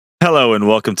Hello and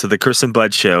welcome to the Chris and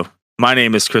Bud Show. My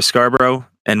name is Chris Scarborough,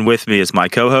 and with me is my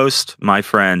co-host, my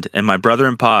friend, and my brother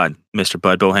in pod, Mr.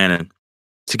 Bud Bohannon.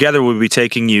 Together, we'll be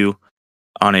taking you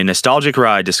on a nostalgic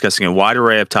ride discussing a wide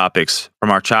array of topics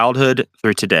from our childhood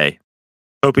through today,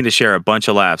 hoping to share a bunch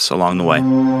of laughs along the way.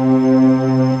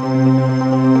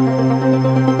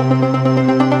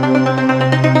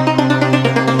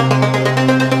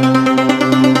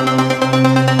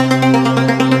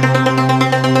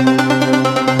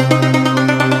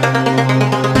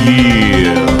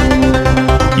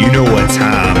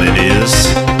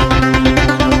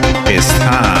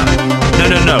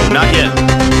 No, not yet.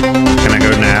 Can I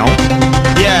go now?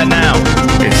 Yeah, now.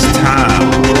 It's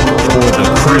time for the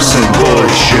Chris and Bud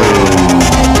Show.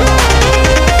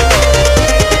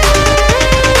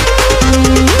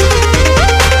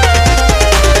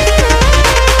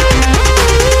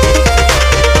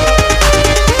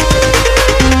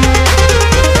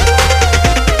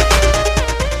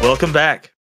 Welcome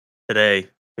back. Today,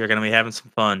 we're going to be having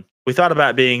some fun. We thought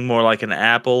about being more like an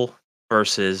Apple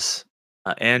versus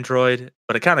Android,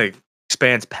 but it kind of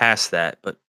expands past that.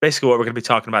 But basically, what we're going to be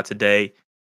talking about today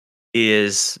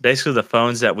is basically the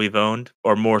phones that we've owned,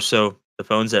 or more so, the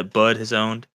phones that Bud has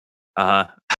owned. I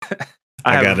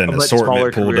got an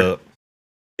assortment pulled up.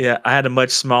 Yeah, I had a much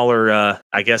smaller,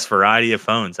 variety of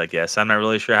phones, I guess. I'm not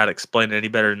really sure how to explain it any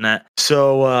better than that.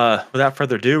 So without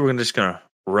further ado, we're just going to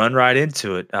run right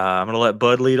into it. I'm going to let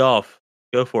Bud lead off.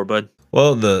 Go for it, Bud.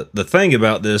 Well, the thing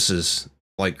about this is,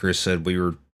 like Chris said, we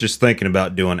were just thinking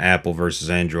about doing Apple versus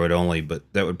Android only, but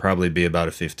that would probably be about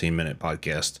a 15-minute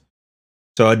podcast.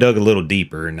 So I dug a little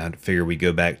deeper, and I figured we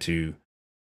go back to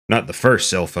not the first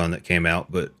cell phone that came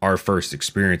out, but our first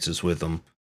experiences with them.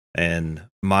 And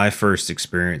my first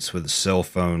experience with a cell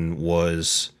phone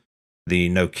was the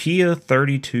Nokia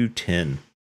 3210.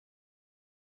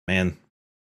 Man,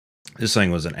 this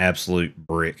thing was an absolute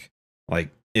brick.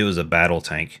 Like, it was a battle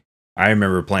tank. I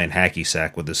remember playing hacky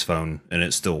sack with this phone, and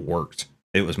it still worked.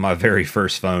 It was my very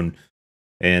first phone,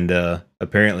 and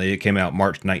apparently it came out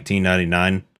March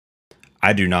 1999.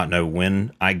 I do not know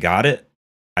when I got it.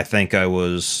 I think I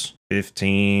was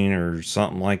 15 or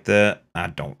something like that. I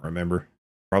don't remember.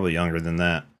 Probably younger than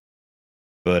that.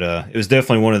 But it was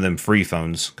definitely one of them free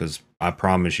phones, because I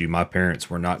promise you, my parents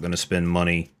were not going to spend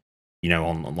money,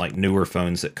 on like newer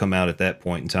phones that come out at that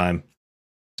point in time.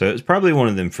 So it was probably one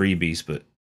of them freebies, but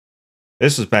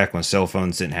this was back when cell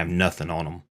phones didn't have nothing on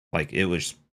them. Like, it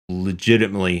was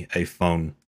legitimately a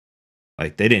phone.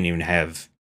 Like, they didn't even have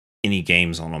any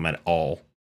games on them at all.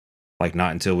 Like,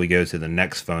 not until we go to the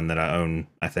next phone that I own.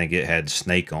 I think it had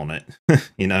Snake on it,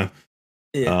 Yeah.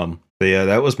 But yeah,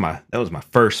 that was my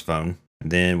first phone.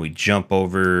 And then we jump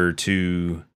over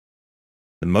to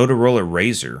the Motorola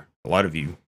Razr. A lot of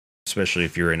you, especially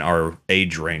if you're in our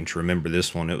age range, remember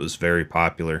this one. It was very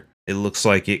popular. It looks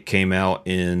like it came out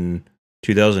in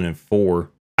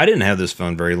 2004. I didn't have this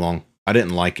phone very long. I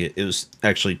didn't like it. It was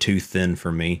actually too thin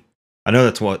for me. I know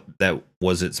that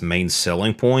was its main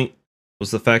selling point, was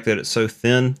the fact that it's so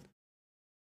thin.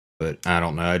 But I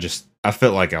don't know. I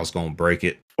felt like I was going to break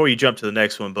it. Before you jump to the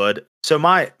next one, Bud. So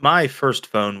my first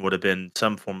phone would have been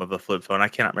some form of a flip phone. I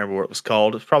cannot remember what it was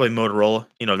called. It was probably Motorola.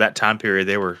 That time period,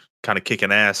 they were kind of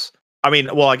kicking ass. I mean,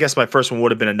 well, I guess my first one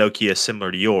would have been a Nokia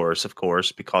similar to yours, of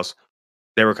course, because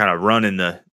they were kind of running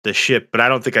the ship. But I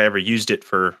don't think I ever used it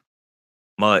for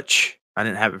much. I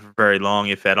didn't have it for very long,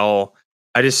 if at all.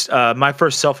 I just my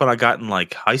first cell phone I got in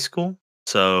like high school,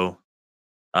 so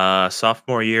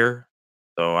sophomore year.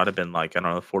 So I'd have been like, I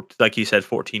don't know, like you said,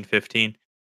 14, 15.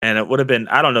 And it would have been,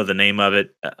 I don't know the name of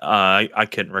it. I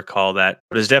couldn't recall that.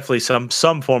 But it's definitely some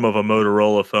form of a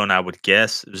Motorola phone, I would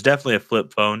guess. It was definitely a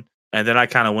flip phone. And then I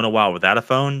kind of went a while without a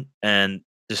phone and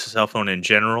just a cell phone in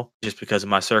general, just because of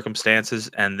my circumstances.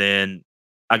 And then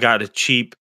I got a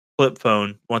cheap flip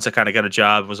phone once I kind of got a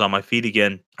job, was on my feet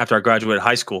again after I graduated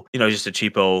high school. Just a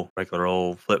cheap regular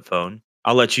old flip phone.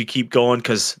 I'll let you keep going,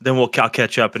 because then I'll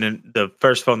catch up. And then the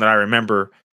first phone that I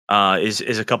remember is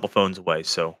a couple phones away.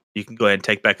 So you can go ahead and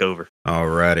take back over.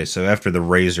 Alrighty. So after the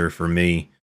Razr for me,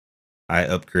 I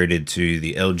upgraded to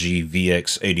the LG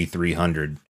VX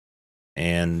 8300.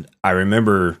 And I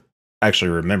remember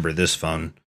this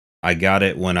phone. I got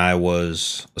it when I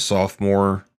was a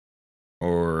sophomore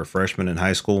or a freshman in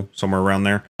high school, somewhere around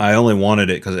there. I only wanted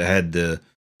it because it had the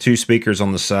 2 speakers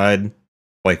on the side,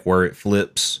 like where it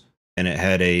flips, and it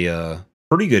had a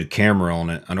pretty good camera on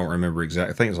it. I don't remember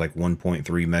exactly. I think it was like 1.3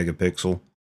 megapixel.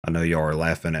 I know y'all are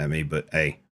laughing at me, but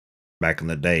hey, back in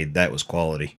the day, that was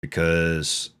quality,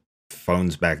 because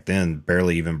phones back then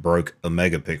barely even broke a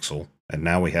megapixel. And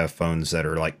now we have phones that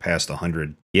are like past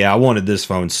 100. Yeah, I wanted this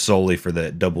phone solely for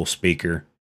that double speaker.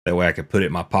 That way I could put it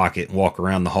in my pocket and walk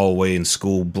around the hallway in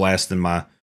school blasting my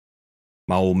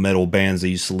old metal bands I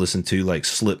used to listen to, like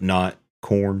Slipknot,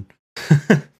 Korn.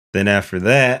 Then after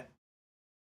that,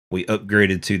 we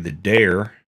upgraded to the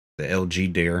Dare, the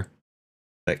LG Dare,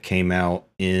 that came out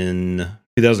in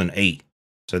 2008.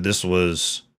 So this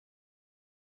was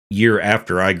year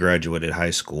after I graduated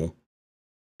high school.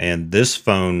 And this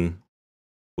phone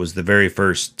was the very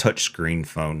first touchscreen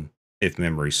phone, if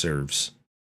memory serves.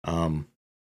 It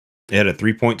had a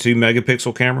 3.2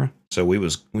 megapixel camera, so we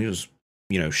was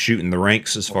shooting the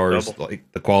ranks as far as like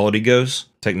the quality goes.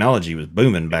 Technology was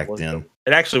booming back then.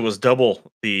 It actually was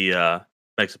double the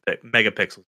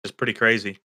megapixels. It's pretty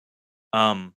crazy.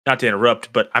 Not to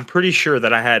interrupt, but I'm pretty sure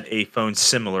that I had a phone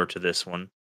similar to this one,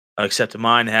 except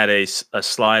mine had a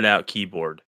slide out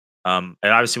keyboard. It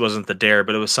obviously wasn't the Dare,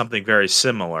 but it was something very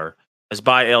similar. It was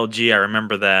by LG. I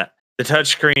remember that the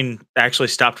touchscreen actually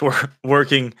stopped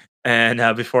working,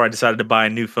 and before I decided to buy a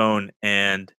new phone,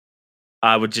 and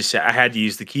I had to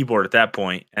use the keyboard at that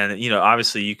point. And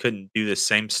obviously you couldn't do the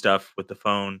same stuff with the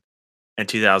phone in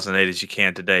 2008 as you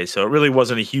can today. So it really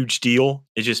wasn't a huge deal.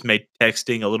 It just made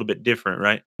texting a little bit different,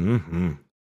 right? Mm-hmm.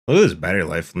 Look at this battery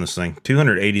life on this thing.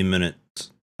 280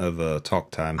 minutes of talk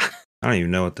time. I don't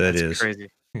even know what that is. Crazy.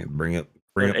 Bring up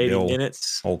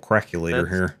the old calculator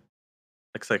here.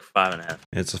 Looks like 5.5.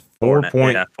 It's a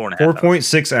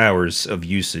 4.6 hours of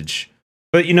usage.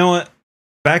 But you know what?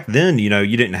 Back then, you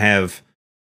didn't have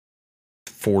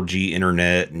 4G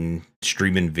internet and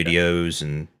streaming videos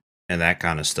and that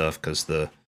kind of stuff, because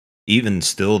even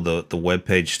still the web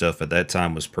page stuff at that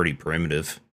time was pretty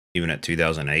primitive, even at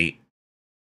 2008.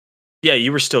 Yeah,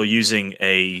 you were still using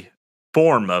a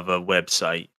form of a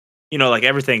website. Like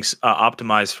everything's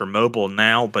optimized for mobile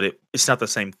now, but it's not the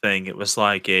same thing. It was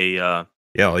like a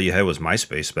all you had was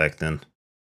MySpace back then,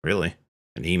 really,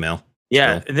 and email.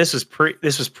 Yeah, still. And this was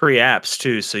pre apps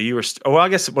too. So you were well, I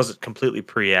guess it wasn't completely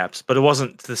pre apps, but it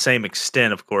wasn't to the same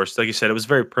extent, of course. Like you said, it was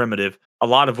very primitive. A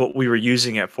lot of what we were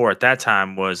using it for at that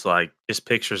time was like just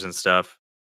pictures and stuff,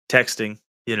 texting.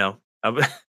 There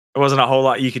wasn't a whole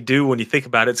lot you could do when you think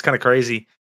about it. It's kind of crazy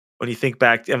when you think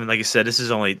back. I mean, like you said, this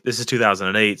is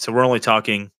 2008, so we're only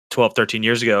talking 12, 13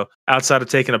 years ago. Outside of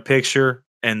taking a picture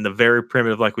and the very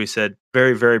primitive, like we said,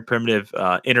 very, very primitive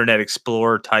Internet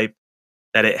Explorer type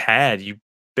that it had, you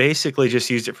basically just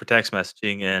used it for text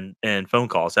messaging and phone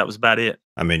calls. That was about it.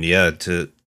 I mean, yeah,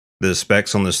 the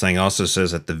specs on this thing also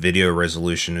says that the video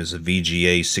resolution is a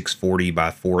VGA 640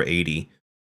 by 480.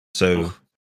 So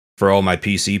for all my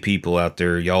PC people out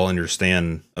there, y'all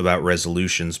understand about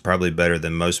resolutions probably better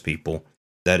than most people.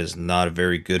 That is not a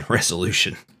very good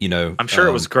resolution, I'm sure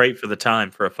it was great for the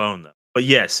time for a phone, though. But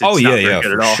yes, it's not very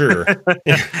good for sure.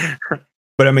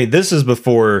 But I mean, this is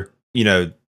before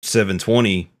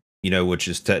 720, which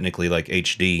is technically like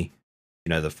HD.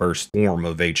 The first form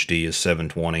of HD is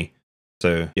 720.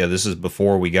 So yeah, this is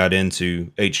before we got into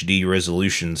HD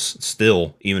resolutions.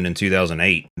 Still, even in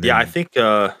 2008. Yeah, I think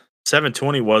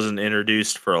 720 wasn't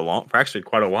introduced for actually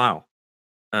quite a while.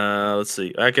 Let's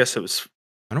see. I guess it was.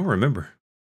 I don't remember.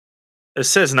 It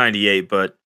says 98,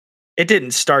 but it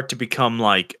didn't start to become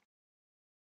like.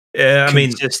 Yeah, I mean,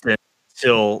 consistent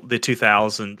till the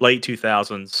late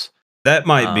 2000s. That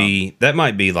might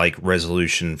be like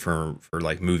resolution for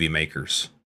like movie makers.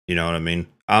 You know what I mean?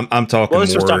 I'm talking. Well,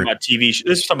 this was talking about TV. This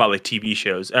was talking about like TV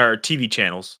shows or TV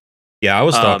channels. Yeah, I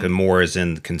was talking more as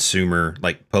in consumer,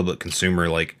 like public consumer,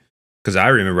 like because I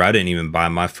remember I didn't even buy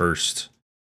my first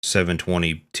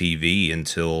 720 TV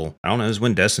until I don't know. It was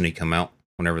when Destiny come out.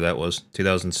 Whenever that was,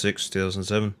 2006,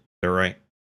 2007. Is that right?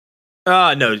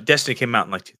 No, Destiny came out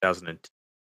in like 2000.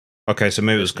 Okay, so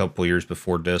maybe it was a couple years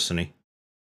before Destiny.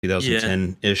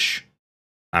 2010-ish.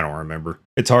 I don't remember.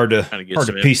 It's hard to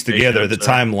piece together the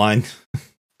timeline.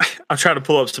 I'm trying to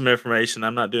pull up some information.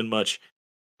 I'm not doing much.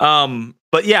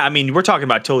 But yeah, I mean, we're talking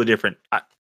about totally different.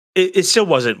 It still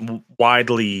wasn't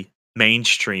widely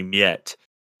mainstream yet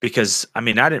because, I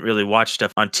mean, I didn't really watch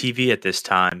stuff on TV at this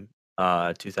time,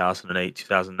 2008,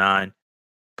 2009.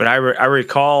 But I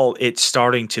recall it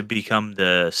starting to become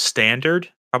the standard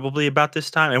probably about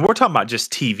this time. And we're talking about just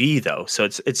TV though. So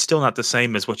it's still not the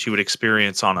same as what you would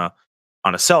experience on a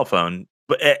cell phone,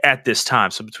 but at this time.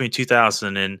 So between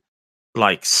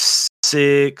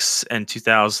 2006 and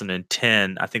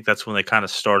 2010, I think that's when they kind of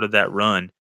started that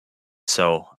run.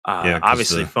 So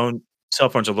obviously cell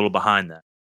phones are a little behind that.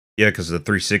 Yeah, because the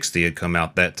 360 had come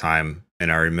out that time, and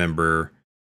I remember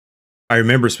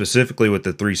specifically with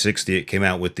the 360, it came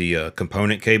out with the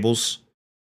component cables,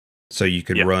 so you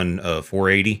could run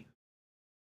 480.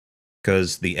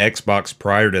 Because the Xbox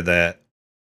prior to that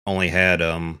only had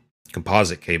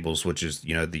composite cables, which is,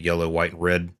 the yellow, white, and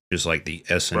red, just like the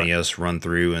SNES run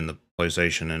through and the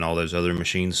PlayStation and all those other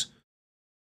machines.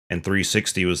 And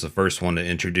 360 was the first one to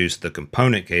introduce the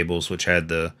component cables, which had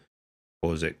the, what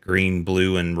was it, green,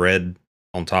 blue, and red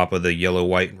on top of the yellow,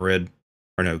 white, and red.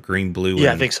 Or no, green, blue,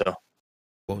 Yeah, and I think so.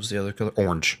 what was the other color?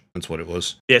 Orange. That's what it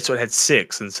was. Yeah, so it had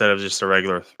 6 instead of just a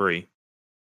regular 3.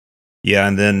 Yeah,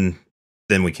 and then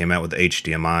we came out with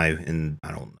HDMI in,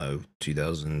 I don't know,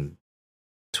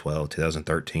 2012,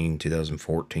 2013,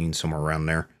 2014, somewhere around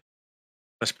there.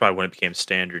 That's probably when it became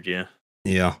standard, yeah.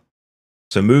 Yeah.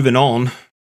 So moving on,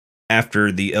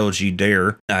 after the LG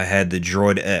Dare, I had the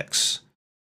Droid X.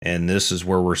 And this is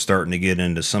where we're starting to get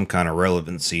into some kind of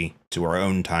relevancy to our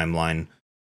own timeline.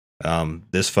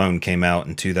 This phone came out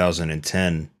in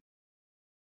 2010,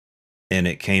 and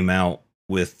it came out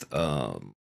with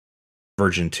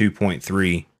version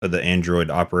 2.3 of the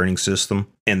Android operating system.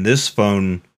 And this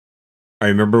phone, I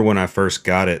remember when I first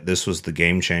got it, this was the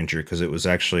game changer because it was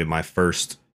actually my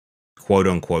first quote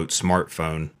unquote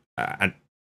smartphone.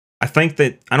 I think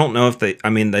that, I don't know if they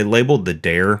labeled the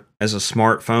Dare as a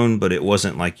smartphone, but it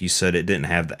wasn't, like you said, it didn't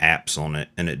have the apps on it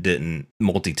and it didn't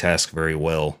multitask very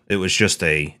well. It was just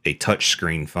a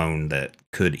touchscreen phone that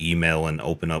could email and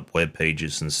open up web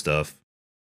pages and stuff.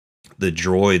 The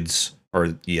Droids,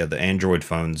 the Android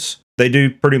phones, they do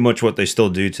pretty much what they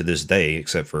still do to this day,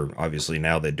 except for obviously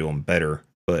now they do them better.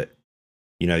 But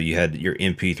you had your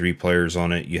MP3 players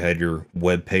on it. You had your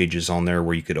web pages on there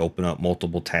where you could open up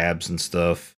multiple tabs and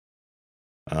stuff.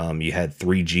 You had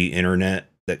 3G internet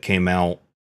that came out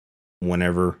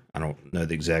whenever, I don't know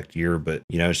the exact year, but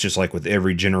it's just like with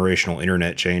every generational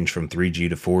internet change from 3G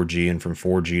to 4G and from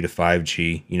 4G to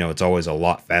 5G, it's always a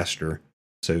lot faster.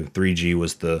 So 3G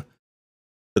was the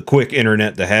quick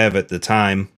internet to have at the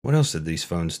time. What else did these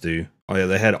phones do? Oh yeah,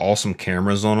 they had awesome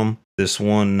cameras on them. This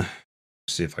one, let's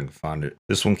see if I can find it.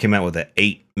 This one came out with an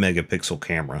 8 megapixel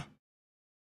camera.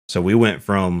 So we went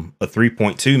from a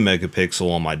 3.2 megapixel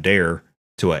on my Dare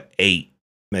to an 8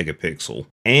 megapixel.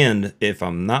 And if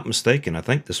I'm not mistaken, I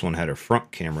think this one had a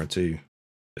front camera too.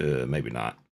 Maybe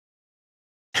not.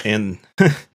 And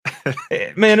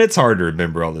man, it's hard to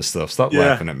remember all this stuff. Stop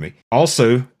laughing at me.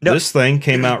 Also, This thing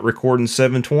came out recording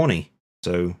 720.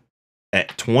 So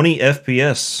at 20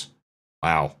 FPS.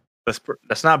 Wow.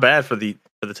 That's not bad for the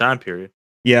time period.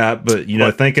 Yeah, but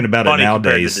thinking about it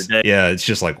nowadays, yeah, it's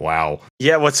just like, wow.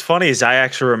 Yeah, what's funny is I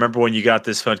actually remember when you got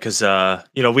this phone because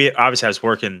we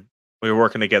obviously we were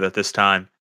working together at this time,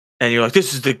 and you're like,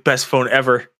 "This is the best phone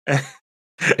ever."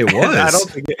 It was.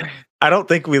 I don't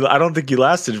think you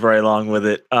lasted very long with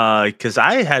it because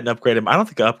I hadn't upgraded. I don't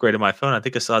think I upgraded my phone. I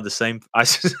think I still had the same. I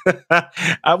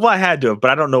had to, but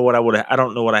I don't know what I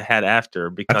don't know what I had after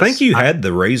because I think you had the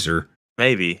Razr.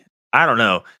 Maybe, I don't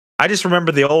know. I just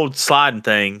remember the old sliding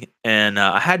thing, and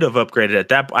I had to have upgraded at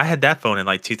that. I had that phone in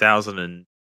like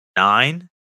 2009,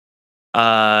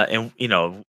 and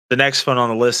the next phone on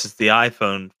the list is the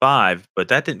iPhone 5, but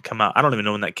that didn't come out. I don't even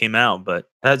know when that came out, but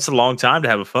that's a long time to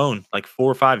have a phone, like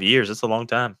 4 or 5 years. That's a long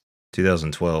time.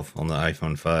 2012 on the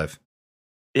iPhone 5.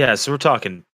 Yeah, so we're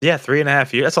talking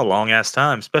 3.5 years. That's a long ass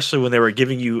time, especially when they were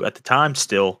giving you at the time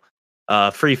still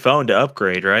free phone to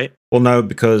upgrade, right? Well, no,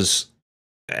 because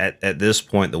at this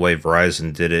point, the way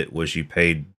Verizon did it was you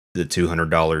paid the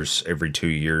 $200 every 2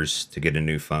 years to get a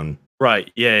new phone.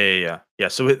 Right. Yeah.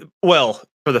 So,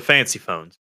 for the fancy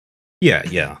phones.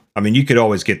 Yeah. I mean, you could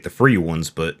always get the free ones,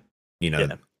 but,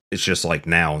 it's just like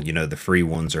now, the free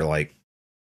ones are like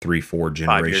 3-4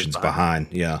 generations behind.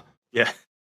 Yeah. Yeah.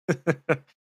 But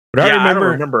I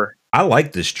remember I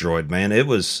liked this Droid, man. It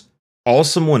was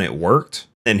awesome when it worked.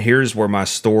 And here's where my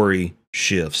story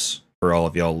shifts for all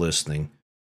of y'all listening.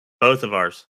 Both of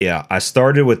ours. Yeah, I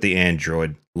started with the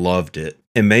Android, loved it.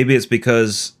 And maybe it's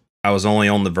because I was only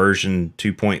on the version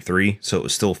 2.3, so it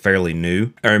was still fairly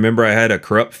new. I remember I had a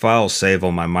corrupt file save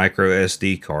on my micro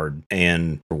SD card,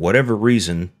 and for whatever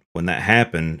reason, when that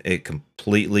happened, it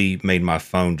completely made my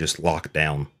phone just lock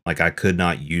down. Like I could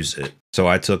not use it. So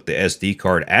I took the SD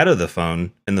card out of the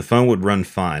phone, and the phone would run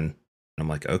fine. I'm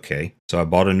like, okay. So I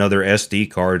bought another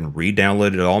SD card and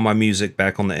re-downloaded all my music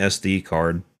back on the SD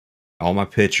card, all my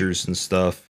pictures and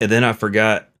stuff. And then I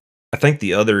forgot, I think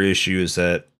the other issue is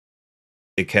that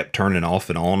it kept turning off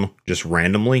and on just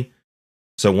randomly.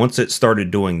 So once it started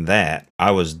doing that,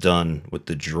 I was done with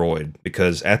the Droid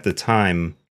because at the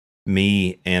time,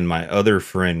 me and my other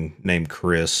friend named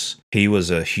Chris, he was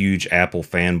a huge Apple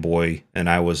fanboy and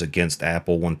I was against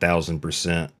Apple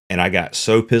 1000%. And I got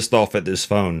so pissed off at this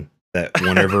phone that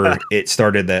whenever it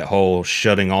started that whole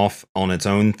shutting off on its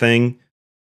own thing,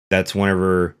 that's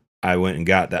whenever I went and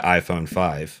got the iPhone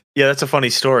 5. Yeah, that's a funny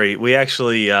story. We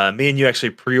actually, me and you actually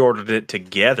pre-ordered it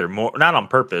together, more not on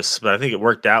purpose, but I think it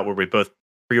worked out where we both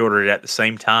pre-ordered it at the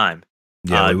same time.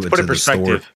 Yeah, we To went put to in the store.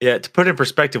 perspective, yeah, to put in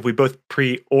perspective, we both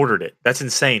pre-ordered it. That's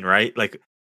insane, right? Like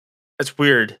that's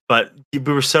weird, but we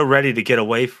were so ready to get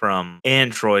away from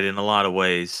Android in a lot of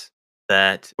ways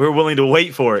that we were willing to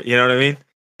wait for it. You know what I mean?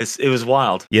 It was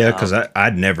wild. Yeah, because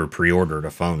I'd never pre-ordered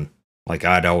a phone. Like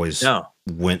I'd always No,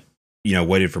 went,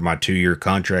 waited for my 2-year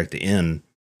contract to end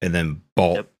and then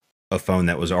bought Yep. a phone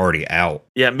that was already out.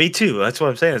 yeah, me too. That's what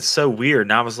I'm saying. It's so weird.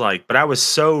 And I was like, but I was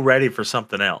so ready for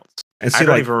something else. And I see,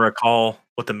 don't like, even recall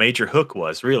what the major hook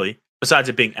was, really, besides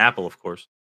it being Apple, of course.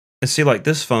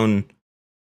 this phone,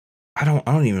 I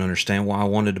don't even understand why I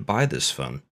wanted to buy this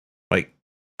phone. Like,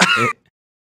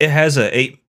 it has a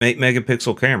 8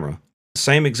 megapixel camera,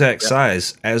 same exact Yep.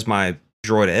 size as my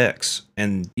Droid X,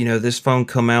 and this phone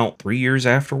come out 3 years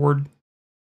afterward.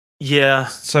 Yeah,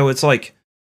 So it's like,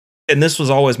 and this was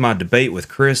always my debate with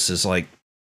Chris, is like,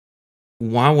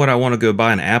 why would I want to go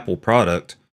buy an Apple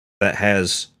product that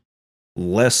has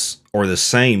less or the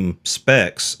same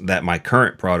specs that my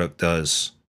current product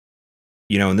does?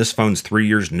 And this phone's 3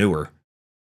 years newer.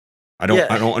 I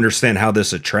don't understand how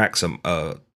this attracts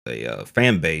a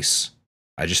fan base.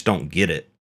 I just don't get it.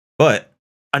 But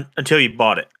until you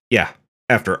bought it. yeah,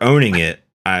 after owning it,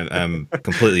 I'm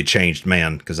completely changed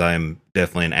man, because I am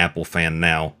definitely an Apple fan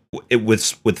now.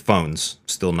 With phones,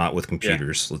 still not with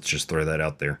computers. Yeah. Let's just throw that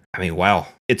out there. I mean, wow,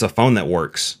 it's a phone that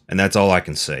works, and that's all I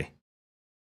can say.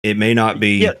 It may not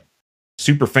be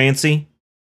super fancy.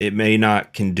 It may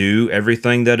not can do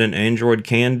everything that an Android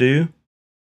can do,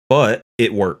 but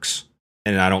it works.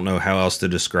 And I don't know how else to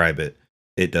describe it.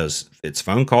 It does its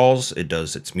phone calls, it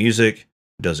does its music,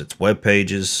 it does its web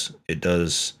pages, it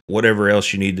does whatever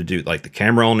else you need to do. Like the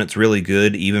camera on it's really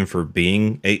good, even for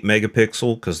being 8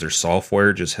 megapixel, because their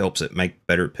software just helps it make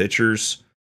better pictures.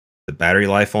 The battery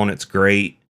life on it's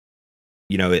great.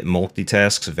 It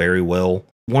multitasks very well.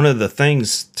 One of the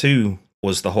things, too,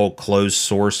 was the whole closed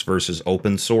source versus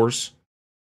open source.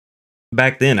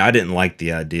 Back then, I didn't like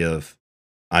the idea of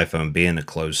iPhone being a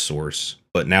closed source,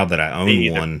 but now that I own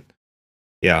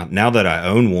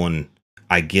one,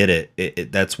 I get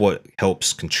it. That's what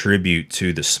helps contribute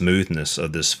to the smoothness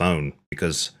of this phone,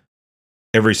 because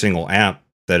every single app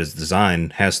that is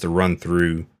designed has to run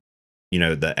through,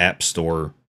 the App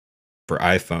Store for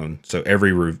iPhone. So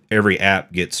every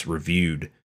app gets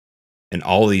reviewed, and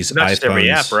all these Not iPhones. just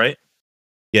every app, right?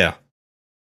 Yeah.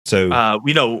 So I'm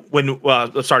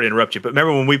sorry to interrupt you, but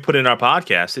remember when we put in our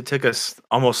podcast, it took us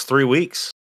almost 3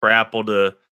 weeks for Apple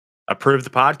to approve the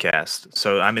podcast.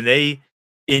 So I mean, they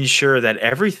ensure that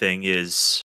everything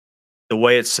is the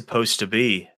way it's supposed to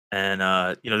be, and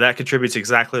that contributes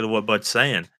exactly to what Bud's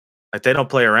saying. Like they don't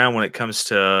play around when it comes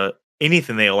to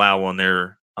anything they allow on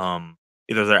their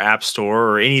either their app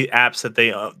store or any apps that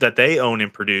they own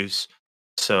and produce.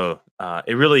 So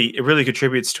it really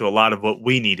contributes to a lot of what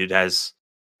we needed as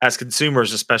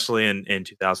consumers, especially in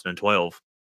 2012.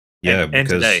 yeah, and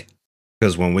today.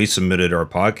 Because when we submitted our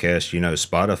podcast,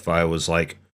 Spotify was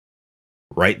like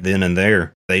right then and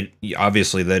there. They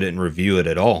didn't review it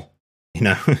at all.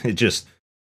 It just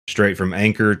straight from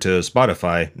Anchor to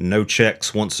Spotify, no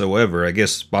checks whatsoever. I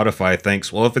guess Spotify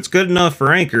thinks, well, if it's good enough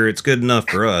for Anchor, it's good enough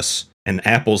for us. And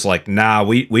Apple's like, nah,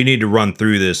 we need to run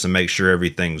through this and make sure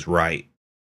everything's right.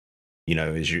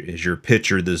 Is your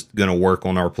picture that's going to work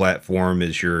on our platform?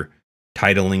 Is your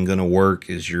titling going to work?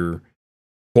 Is your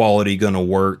quality going to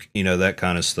work? That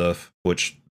kind of stuff,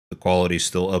 which the quality's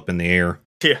still up in the air.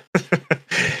 Yeah.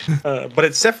 But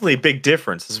it's definitely a big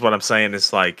difference is what I'm saying.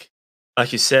 It's like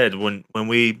you said, when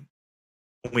we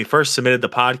first submitted the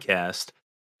podcast,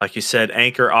 like you said,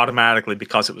 Anchor automatically,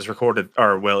 because it was recorded,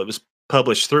 it was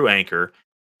published through Anchor,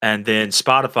 and then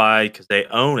Spotify, because they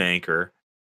own Anchor,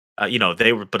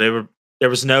 there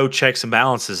was no checks and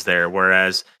balances there.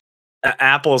 Whereas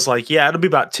Apple's like, yeah, it'll be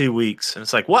about 2 weeks, and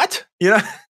it's like, what? You're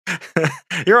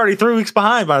already 3 weeks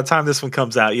behind by the time this one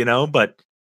comes out. But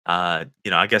I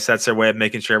guess that's their way of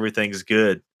making sure everything's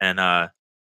good, and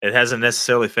it hasn't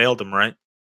necessarily failed them, right?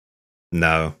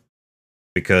 No,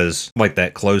 because like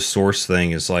that closed source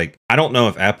thing is like, I don't know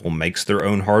if Apple makes their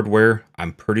own hardware.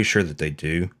 I'm pretty sure that they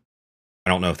do. I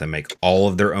don't know if they make all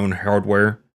of their own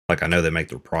hardware. Like I know they make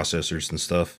their processors and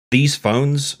stuff. These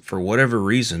phones, for whatever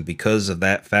reason, because of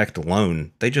that fact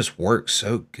alone, they just work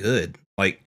so good.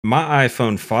 Like my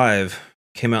iPhone 5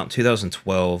 came out in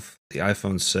 2012. The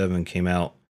iPhone 7 came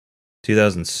out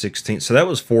 2016. So that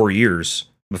was 4 years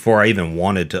before I even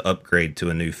wanted to upgrade to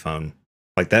a new phone.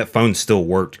 Like that phone still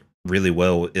worked really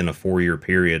well in a 4-year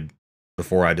period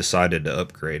before I decided to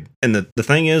upgrade. And the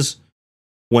thing is,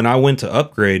 when I went to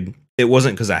upgrade, it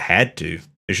wasn't because I had to.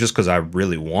 It's just because I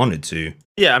really wanted to.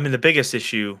 Yeah, I mean the biggest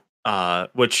issue,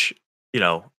 which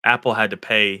Apple had to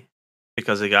pay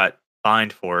because they got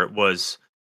fined for it, was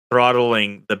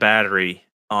throttling the battery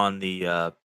on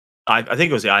the I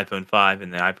think it was the iPhone 5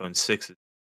 and the iPhone 6.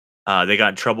 They got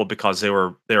in trouble because they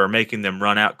were making them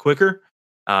run out quicker.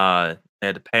 They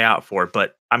had to pay out for it.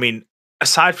 But I mean,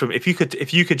 aside from if you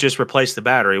could just replace the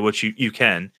battery, which you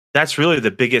can, that's really the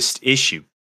biggest issue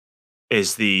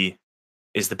is the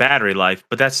battery life.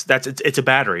 But it's a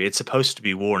battery. It's supposed to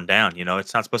be worn down.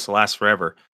 It's not supposed to last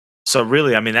forever. So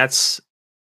really, I mean, I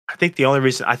think the only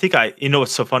reason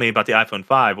what's so funny about the iPhone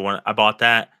 5 when I bought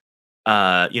that,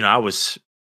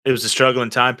 it was a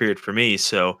struggling time period for me.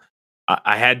 So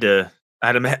I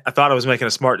thought I was making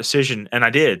a smart decision, and I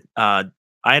did.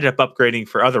 I ended up upgrading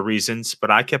for other reasons,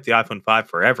 but I kept the iPhone 5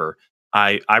 forever.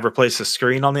 I replaced the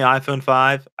screen on the iPhone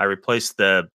 5. I replaced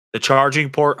the charging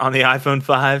port on the iPhone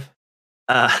 5.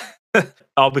 Uh,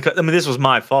 all because this was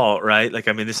my fault, right? Like,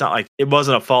 I mean, it's not like it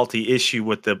wasn't a faulty issue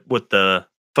with the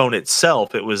phone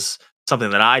itself. It was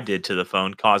something that I did to the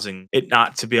phone, causing it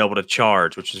not to be able to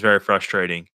charge, which is very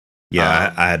frustrating.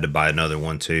 Yeah, I had to buy another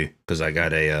one too because I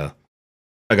got a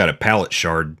pallet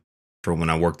shard from when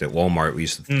I worked at Walmart. We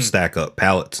used to stack up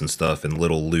pallets and stuff, and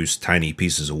little loose, tiny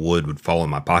pieces of wood would fall in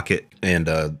my pocket. And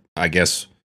I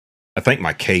think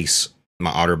my case,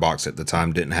 my OtterBox at the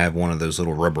time, didn't have one of those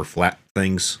little rubber flap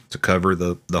things to cover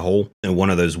the hole, and one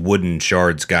of those wooden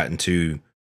shards got into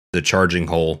the charging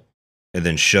hole, and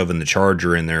then shoving the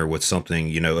charger in there with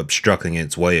something obstructing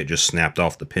its way, it just snapped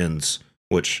off the pins,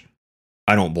 which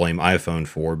I don't blame iPhone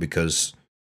for, because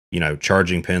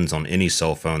charging pins on any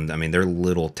cell phone, I mean, they're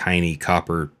little tiny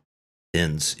copper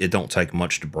pins. It don't take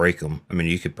much to break them. I mean,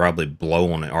 you could probably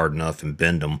blow on it hard enough and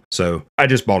bend them. So I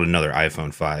just bought another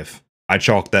iPhone 5. I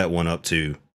chalked that one up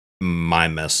to my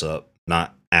mess up,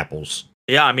 not Apple's.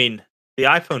 Yeah, I mean, the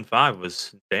iPhone 5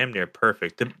 was damn near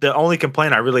perfect. The only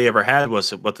complaint I really ever had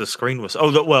was what the screen was.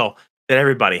 That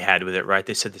everybody had with it, right?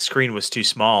 They said the screen was too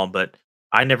small, but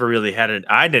I never really had it.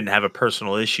 I didn't have a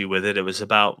personal issue with it. It was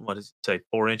about, what does it say,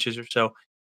 4 inches or so.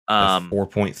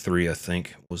 4.3, I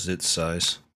think, was its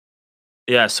size.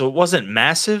 Yeah, so it wasn't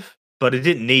massive, but it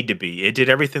didn't need to be. It did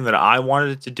everything that I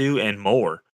wanted it to do and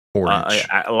more. 4 inch.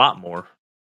 A lot more.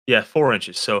 Yeah, 4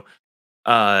 inches. So,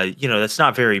 that's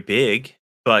not very big.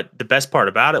 But the best part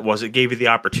about it was it gave you the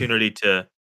opportunity to,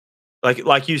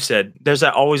 like you said, there's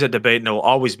always a debate, and there will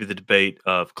always be the debate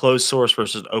of closed source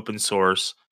versus open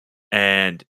source.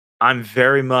 And I'm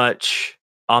very much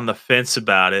on the fence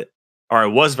about it, or I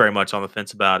was very much on the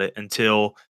fence about it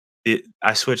until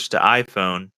I switched to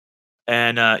iPhone.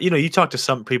 And you talk to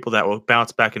some people that will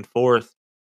bounce back and forth,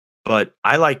 but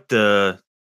I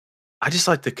just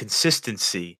like the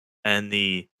consistency and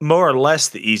the more or less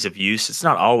the ease of use. It's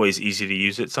not always easy to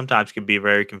use it. Sometimes it can be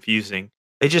very confusing.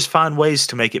 They just find ways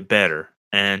to make it better.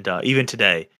 And even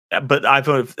today, but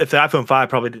iPhone, if the iPhone 5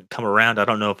 probably didn't come around, I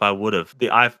don't know if I would have. The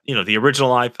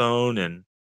original iPhone, and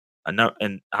I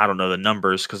don't know the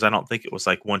numbers because I don't think it was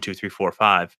like 1, 2, 3, 4,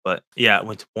 5. But yeah, it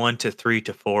went to 1 to 3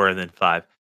 to 4 and then 5.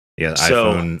 Yeah,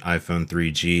 iPhone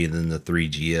 3G, and then the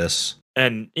 3GS.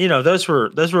 And those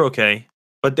were okay,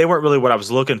 but they weren't really what I was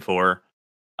looking for.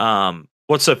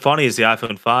 What's so funny is the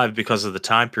iPhone 5, because of the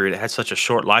time period, it had such a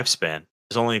short lifespan. It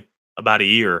was only about a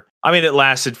year. I mean, it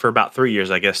lasted for about 3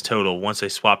 years, I guess, total. Once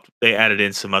they added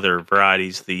in some other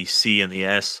varieties, the C and the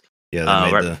S. Yeah,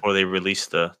 before they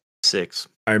released the 6.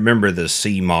 I remember the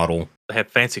C model. They had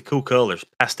fancy, cool colors,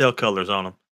 pastel colors on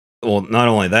them. Well, not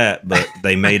only that, but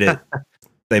they made it.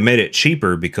 They made it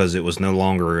cheaper because it was no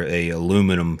longer a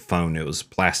aluminum phone; it was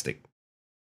plastic.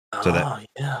 So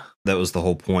that was the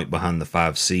whole point behind the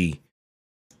 5C,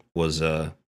 was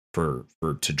to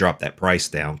drop that price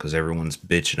down, because everyone's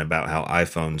bitching about how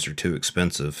iPhones are too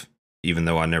expensive, even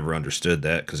though I never understood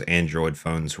that, because Android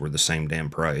phones were the same damn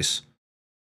price.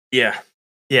 Yeah.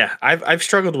 I've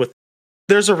struggled with.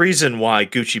 There's a reason why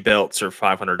Gucci belts are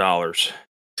 $500. It's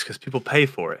because people pay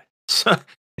for it. So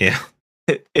yeah,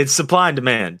 it's supply and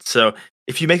demand. So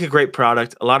if you make a great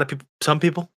product, some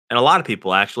people, and a lot of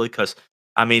people actually, because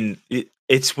I mean,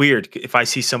 it's weird if I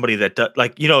see somebody that does,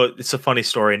 it's a funny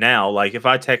story now. Like, if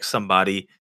I text somebody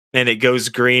and it goes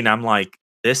green, I'm like,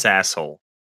 this asshole.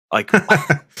 Like,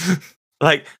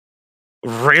 like,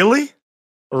 really?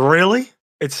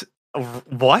 It's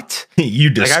what? You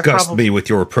disgust me with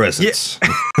your presence.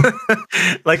 Yeah.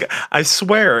 Like, I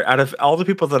swear, out of all the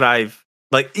people that I've,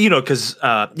 because,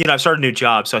 I've started a new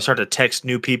job, so I started to text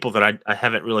new people that I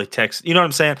haven't really texted. You know what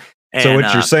I'm saying? And, so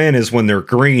what you're saying is when they're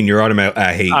green, you're automatically,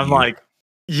 I hate you. I'm like,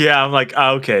 Yeah, I'm like,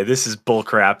 "Oh, okay, this is bull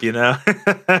crap," you know?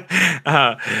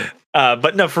 uh,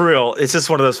 but no, for real, it's just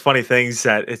one of those funny things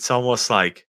that it's almost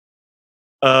like,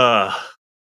 uh,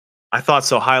 I thought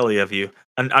so highly of you.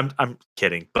 And I'm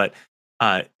kidding, but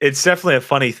it's definitely a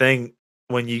funny thing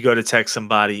when you go to text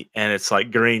somebody and it's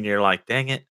like green, you're like, dang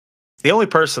it. The only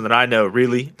person that I know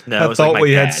really I know is like thought my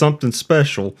we had dad. something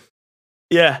special.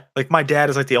 Yeah, like my dad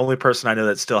is like the only person I know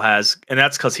that still has, and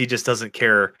that's because he just doesn't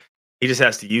care. He just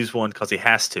has to use one because he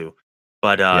has to.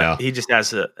 But Yeah, he just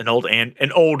has an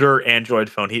older Android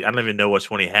phone. I don't even know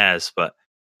which one he has, but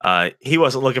he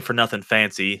wasn't looking for nothing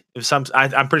fancy. It was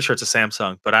I'm pretty sure it's a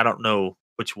Samsung, but I don't know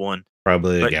which one.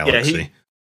 probably a But yeah, Galaxy.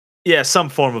 some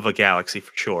form of a Galaxy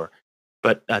for sure.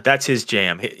 But that's his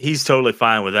jam. He's totally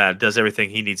fine with that. Does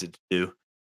everything he needs it to do.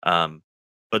 Um,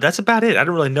 but that's about it. I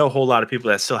don't really know a whole lot of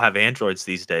people that still have Androids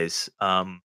these days.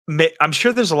 I'm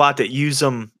sure there's a lot that use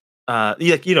them.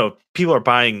 Yeah, people are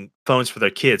buying phones for their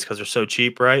kids because they're so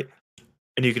cheap, right?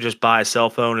 And you can just buy a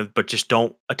cell phone, but just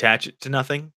don't attach it to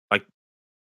nothing. Like,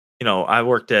 I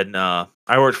worked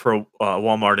for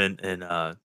Walmart in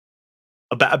a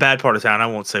bad part of town. I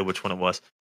won't say which one it was,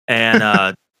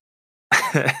 and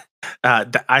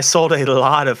I sold a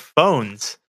lot of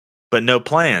phones, but no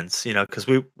plans. Because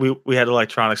we had an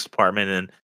electronics department,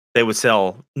 and they would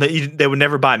sell. They would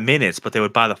never buy minutes, but they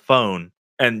would buy the phone,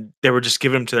 and they would just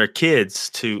give them to their kids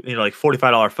to like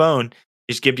 $45 phone.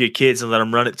 Just give to your kids and let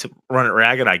them run it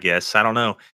ragged. I guess I don't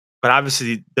know, but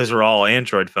obviously those are all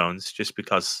Android phones, just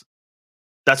because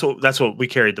that's what we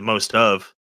carried the most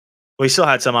of. We still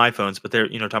had some iPhones, but they're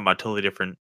talking about totally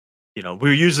different. We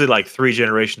were usually like 3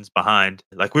 generations behind.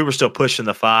 Like, we were still pushing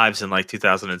the 5s in, like,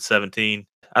 2017.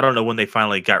 I don't know when they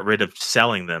finally got rid of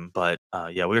selling them, but,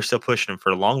 yeah, we were still pushing them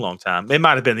for a long, long time. It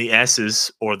might have been the S's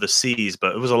or the C's,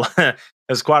 but it was a lot it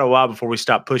was quite a while before we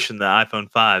stopped pushing the iPhone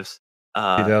 5s.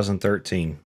 Is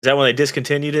 2013. that when they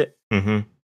discontinued it? Mm-hmm.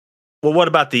 Well, what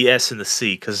about the S and the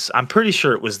C? Because 'Cause I'm pretty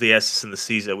sure it was the S's and the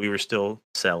C's that we were still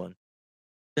selling.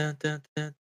 Dun, dun,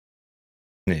 dun.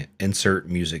 Yeah, insert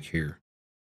music here.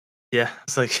 Yeah,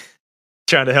 it's like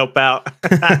trying to help out.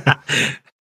 Trying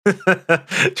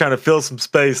to fill some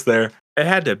space there. It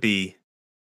had to be.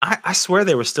 I swear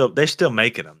they're still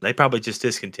making them. They probably just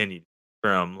discontinued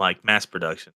from like mass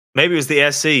production. Maybe it was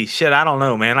the SC. Shit, I don't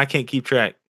know, man. I can't keep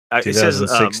track. It says March.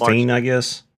 2016, I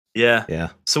guess. Yeah. Yeah.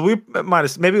 So we might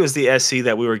have maybe it was the SC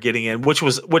that we were getting in, which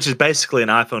is basically an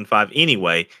iPhone 5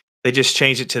 anyway. They just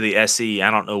changed it to the SE.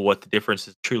 I don't know what the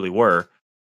differences truly were.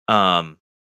 Um,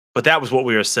 but that was what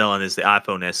we were selling is the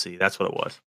iPhone SE. That's what it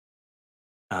was.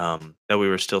 That we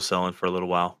were still selling for a little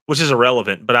while, which is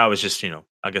irrelevant, but I was just,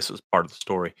 I guess it was part of the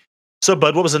story. So,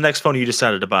 Bud, what was the next phone you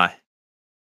decided to buy?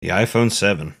 The iPhone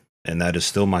 7. And that is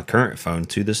still my current phone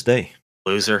to this day.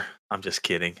 Loser. I'm just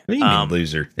kidding. What do you mean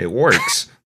loser? It works.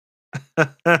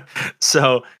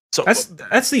 so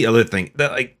That's the other thing.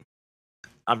 That like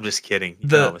I'm just kidding.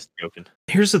 I was joking.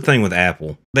 Here's the thing with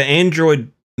Apple. The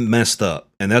Android messed up,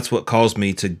 and that's what caused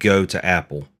me to go to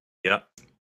Apple. Yeah.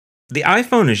 The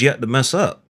iPhone is yet to mess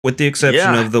up, with the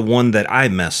exception of the one that I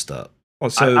messed up. Well,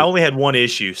 so I only had one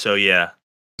issue, so yeah.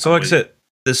 So like I said,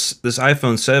 this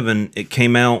iPhone 7, it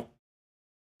came out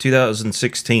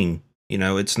 2016.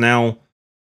 It's now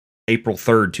April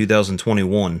 3rd,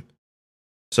 2021.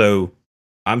 So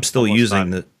I'm still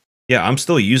I'm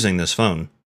still using this phone.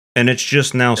 And it's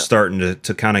just now starting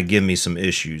to kind of give me some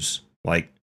issues.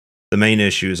 Like, the main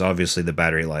issue is obviously the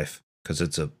battery life, because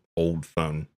it's an old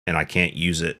phone and I can't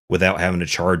use it without having to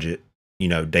charge it,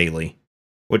 daily,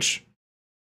 which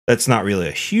that's not really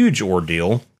a huge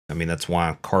ordeal. I mean, that's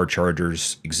why car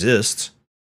chargers exist.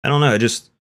 I don't know. Just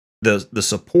the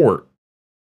support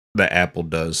that Apple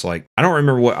does. Like, I don't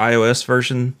remember what iOS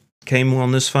version came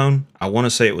on this phone. I want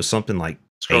to say it was something like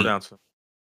Scroll down.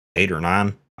 8 or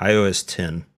 9. iOS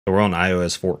 10. So we're on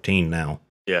iOS 14 now.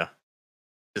 Yeah.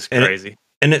 It's crazy.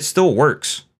 And it still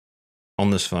works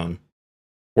on this phone.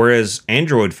 Whereas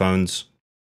Android phones,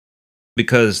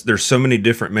 because there's so many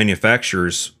different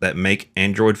manufacturers that make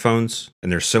Android phones,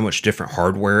 and there's so much different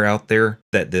hardware out there,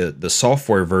 that the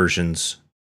software versions,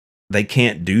 they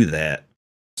can't do that.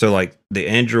 So like the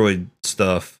Android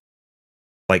stuff,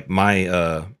 like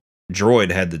my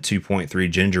Droid had the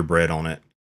 2.3 Gingerbread on it,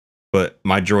 but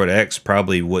my Droid X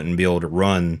probably wouldn't be able to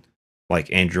run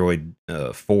like Android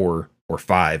 4 or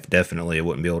 5. Definitely it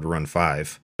wouldn't be able to run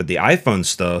 5. But the iPhone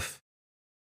stuff,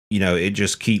 it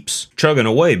just keeps chugging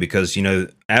away because,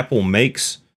 Apple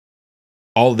makes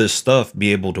all this stuff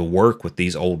be able to work with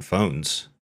these old phones.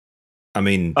 I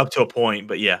mean, up to a point,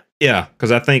 but yeah. Yeah,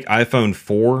 because I think iPhone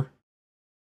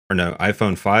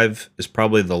 5 is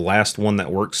probably the last one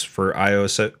that works for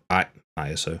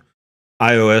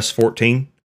iOS 14.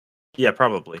 Yeah,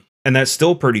 probably. And that's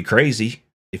still pretty crazy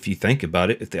if you think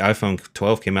about it. If the iPhone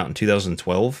 12 came out in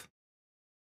 2012,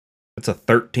 that's a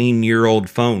 13-year-old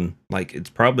phone. Like, it's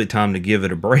probably time to give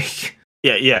it a break.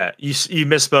 Yeah. You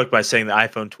misspoke by saying the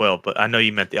iPhone 12, but I know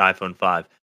you meant the iPhone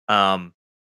 5.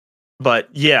 But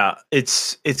yeah,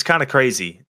 it's kind of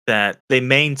crazy that they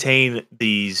maintain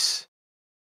these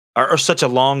are such a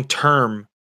long-term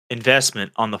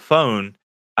investment on the phone.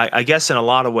 I guess in a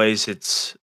lot of ways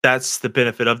that's the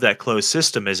benefit of that closed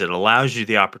system is it allows you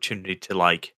the opportunity to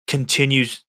like continue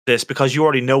this because you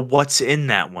already know what's in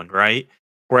that one, right?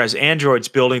 Whereas Android's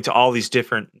building to all these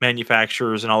different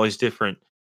manufacturers and all these different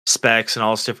specs and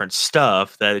all this different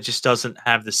stuff that it just doesn't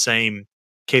have the same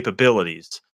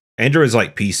capabilities. Android's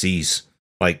like PCs.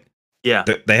 Like, Yeah.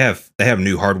 they have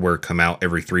new hardware come out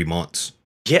every 3 months.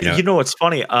 Yeah, you know what's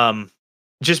funny?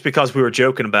 Just because we were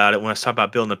joking about it when I was talking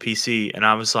about building a PC, and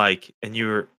I was like, and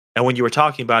when you were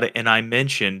talking about it, and I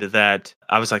mentioned that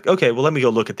I was like, okay, well, let me go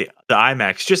look at the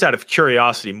iMacs just out of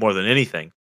curiosity more than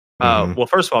anything. Well,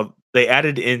 first of all, they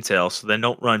added Intel, so they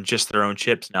don't run just their own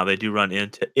chips now. They do run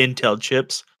Intel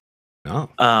chips. Oh,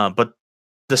 But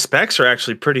the specs are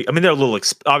actually pretty. I mean, they're a little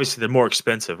obviously they're more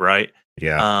expensive, right?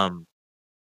 yeah.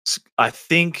 I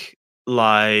think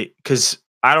like because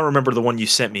I don't remember the one you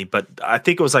sent me, but I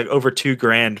think it was like over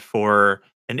 $2,000 for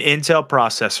an Intel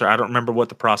processor. I don't remember what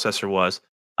the processor was.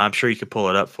 I'm sure you could pull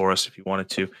it up for us if you wanted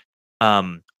to.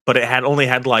 But it had only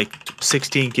had like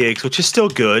 16 gigs, which is still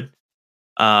good.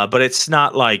 But it's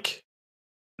not like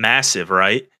massive,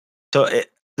 right? So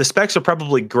the specs are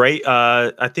probably great.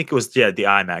 I think it was the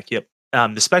iMac. Yep.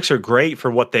 The specs are great for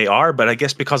what they are, but I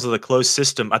guess because of the closed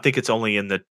system, I think it's only in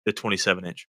the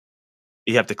 27-inch.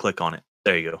 You have to click on it.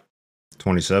 There you go.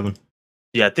 27.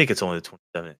 Yeah, I think it's only the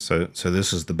 27-inch. So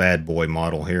this is the bad boy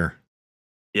model here.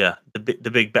 Yeah, the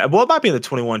big bad. Well, it might be in the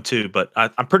 21 too, but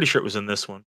I'm pretty sure it was in this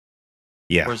one.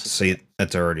 Yeah, see,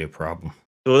 that's already a problem.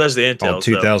 Well, there's the Intel.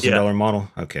 $2,000 model.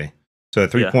 Okay, so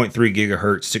 3.3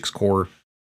 gigahertz, 6-core,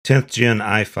 10th gen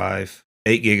i5,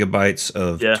 8 gigabytes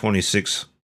of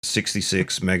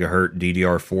 2666 megahertz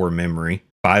DDR4 memory,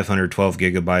 512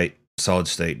 gigabyte solid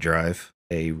state drive,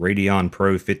 a Radeon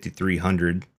Pro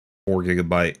 5300, 4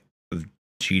 gigabyte of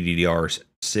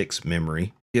GDDR6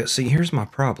 memory. Yeah, see, here's my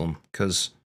problem,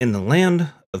 because in the land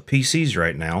of PCs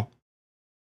right now,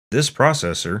 this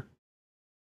processor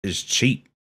is cheap.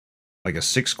 Like a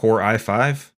 6-core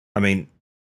i5. I mean,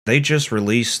 they just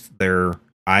released their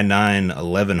i9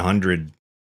 1100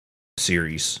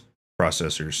 series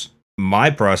processors. My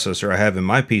processor I have in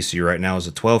my PC right now is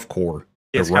a 12-core.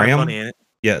 It's kind of funny, isn't it?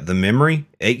 Yeah, the memory,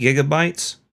 8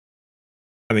 gigabytes.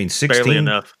 I mean, 16. Barely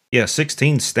enough. Yeah,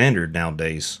 16 standard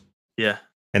nowadays. Yeah.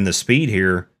 And the speed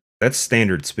here, that's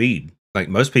standard speed. Like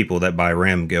most people that buy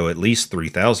RAM go at least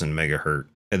 3000 megahertz.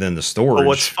 And then the storage. But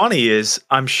what's funny is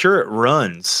I'm sure it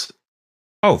runs.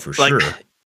 Oh, for sure.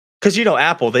 Because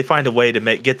Apple, they find a way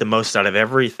to get the most out of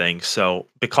everything. So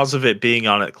because of it being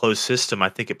on a closed system, I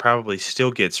think it probably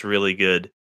still gets really good.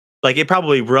 Like it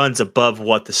probably runs above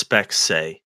what the specs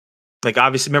say. Like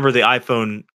obviously, remember the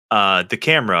iPhone, the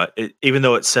camera. Even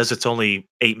though it says it's only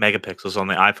 8 megapixels on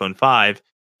the iPhone 5,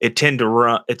 it tend to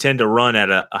run at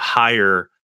a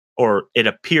higher, or it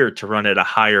appeared to run at a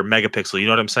higher megapixel. You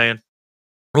know what I'm saying?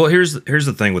 Well, here's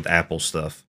the thing with Apple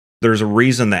stuff. There's a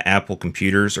reason that Apple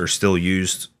computers are still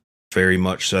used very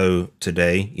much so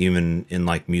today, even in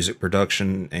like music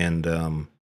production and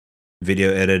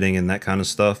video editing and that kind of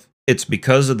stuff. It's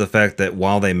because of the fact that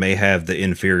while they may have the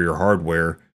inferior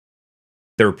hardware,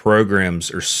 their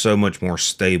programs are so much more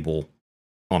stable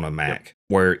on a Mac. Yep.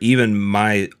 Where even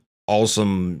my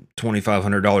awesome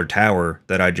 $2,500 tower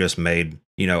that I just made,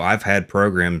 I've had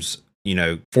programs,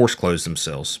 force close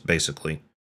themselves, basically.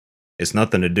 It's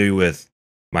nothing to do with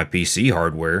my PC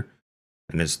hardware,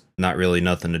 and it's not really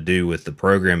nothing to do with the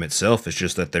program itself. It's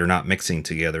just that they're not mixing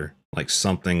together. Like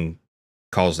something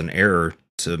caused an error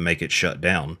to make it shut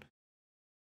down.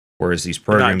 Whereas these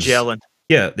programs, not gelling.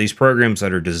 Yeah, these programs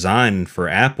that are designed for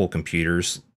Apple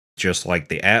computers, just like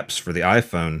the apps for the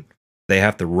iPhone, they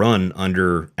have to run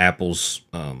under Apple's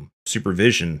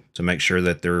supervision to make sure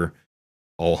that they're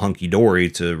all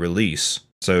hunky-dory to release.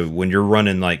 So when you're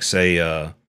running, like, say,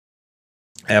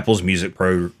 Apple's music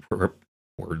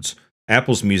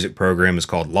Apple's music program is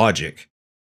called Logic.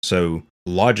 So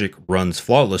Logic runs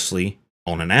flawlessly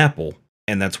on an Apple,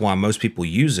 and that's why most people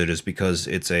use it, is because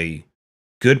it's a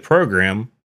good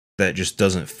program that just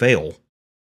doesn't fail.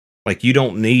 Like, you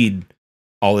don't need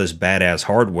all this badass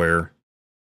hardware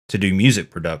to do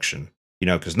music production,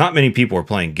 because not many people are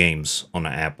playing games on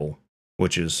an Apple,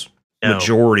 which is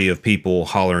majority of people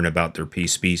hollering about their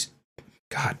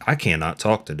God, I cannot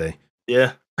talk today.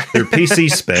 Yeah. Their PC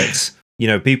specs,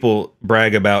 people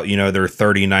brag about, their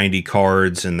 3090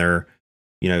 cards and their,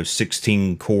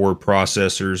 16 core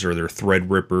processors or their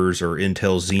Threadrippers or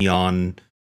Intel Xeon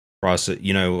process,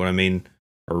 you know what I mean?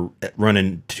 Or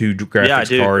running 2 Yeah, I graphics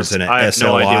do. cards 'Cause and an I have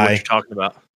no idea what SLI. you're talking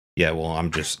about. Yeah, well,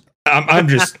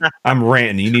 I'm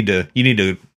ranting. You need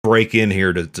to break in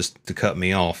here to cut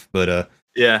me off. But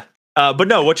Yeah. But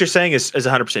no, what you're saying is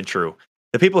 100% true.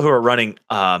 The people who are running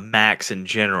Macs in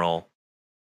general,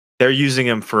 they're using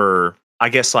them for, I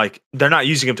guess, like, they're not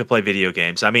using them to play video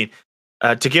games. I mean,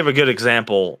 to give a good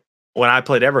example, when I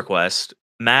played EverQuest,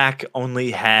 Mac only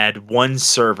had one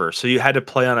server. So you had to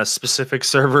play on a specific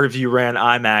server if you ran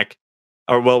iMac,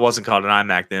 or well, it wasn't called an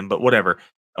iMac then, but whatever.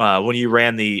 When you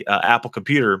ran the Apple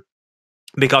computer,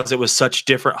 because it was such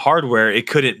different hardware, it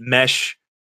couldn't mesh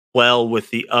well with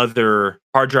the other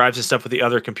hard drives and stuff with the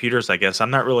other computers. I guess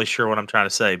I'm not really sure what I'm trying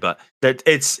to say, but that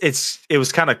it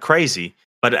was kind of crazy.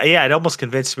 But yeah, it almost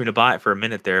convinced me to buy it for a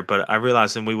minute there. But I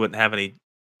realized then we wouldn't have any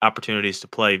opportunities to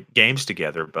play games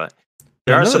together. But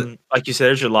there are some, like you said,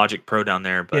 there's your Logic Pro down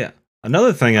there. But yeah,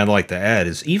 another thing I'd like to add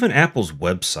is even Apple's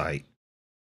website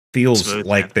feels smooth,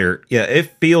 like man.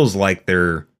 it feels like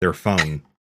their phone.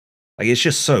 Like it's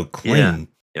just so clean.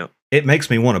 Yeah. Yep. It makes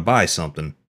me want to buy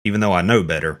something, even though I know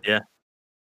better. Yeah.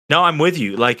 No, I'm with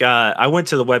you. Like, I went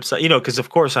to the website, because of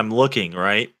course I'm looking,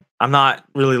 right? I'm not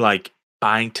really like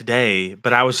buying today,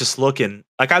 but I was just looking.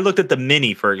 Like, I looked at the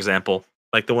Mini, for example,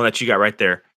 like the one that you got right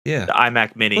there, Yeah. the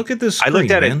iMac Mini. Look at this screen, I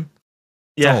looked at man. it.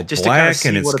 Yeah, it's just all to kind of black see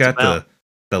and it's what got it's about.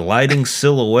 the lighting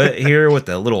silhouette here with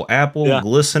the little apple Yeah.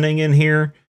 glistening in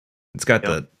here. It's got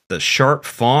Yep. the sharp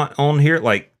font on here.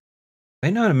 Like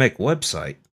they know how to make a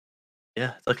website.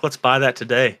 Yeah, it's like, let's buy that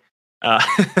today.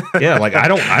 Yeah, like I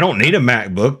don't need a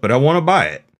MacBook, but I want to buy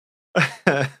it.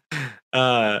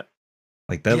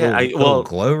 Like that Yeah, little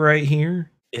glow right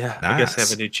here. Yeah, Nice. I guess they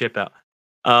have a new chip out.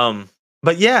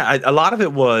 But yeah, a lot of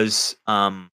it was,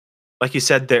 like you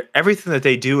said, there everything that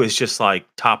they do is just like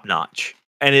top notch,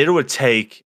 and it would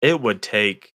take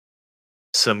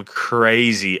some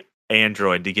crazy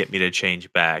Android to get me to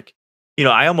change back.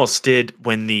 I almost did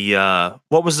when the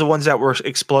what was the ones that were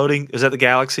exploding? Is that the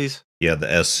Galaxies? Yeah,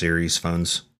 the S series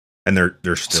phones, and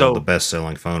they're still the best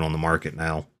selling phone on the market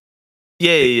now.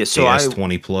 Yeah. So the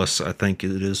S20 Plus, I think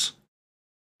it is.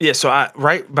 Yeah, so I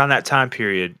right around that time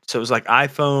period. So it was like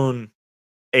iPhone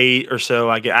 8 or so.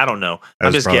 I don't know.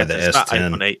 I'm just guessing. The It's not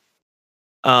S10 iPhone 8.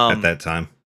 at that time.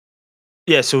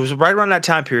 Yeah, so it was right around that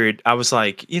time period. I was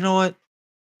like, you know what?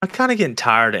 I'm kind of getting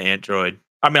tired of Android.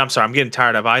 I mean, I'm sorry, I'm getting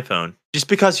tired of iPhone. Just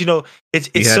because it's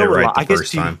you had so it right the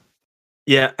first time.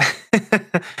 Yeah.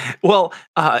 Well,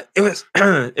 it was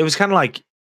it was kind of like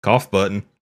cough button.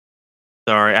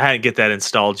 Sorry, I hadn't get that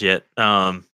installed yet.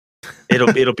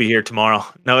 It'll be here tomorrow.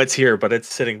 No, it's here, but it's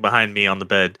sitting behind me on the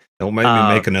bed. Don't make me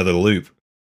make another loop.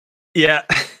 Yeah.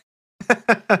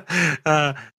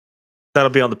 That'll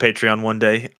be on the Patreon one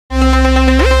day.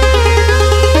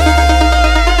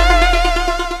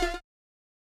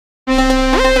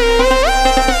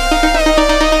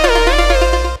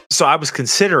 So I was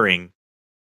considering,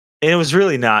 and it was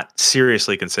really not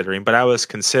seriously considering, but I was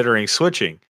considering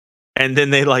switching. And then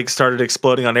they like started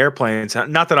exploding on airplanes.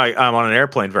 Not that I'm on an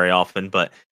airplane very often,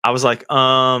 but I was like, yeah,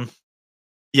 I'm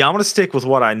gonna stick with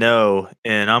what I know,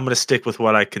 and I'm gonna stick with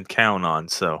what I can count on.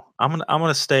 So I'm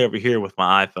gonna stay over here with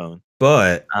my iPhone.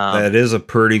 But that is a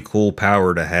pretty cool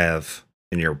power to have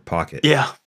in your pocket.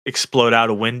 Yeah, explode out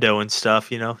a window and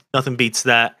stuff. Nothing beats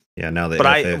that. Yeah, now the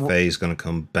FFA is gonna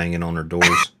come banging on our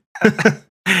doors.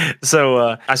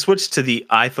 So I switched to the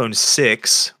iPhone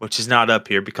 6, which is not up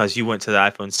here because you went to the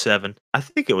iPhone 7. I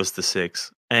think it was the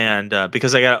 6, and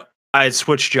because I had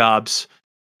switched jobs,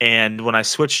 and when I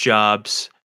switched jobs,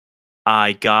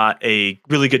 I got a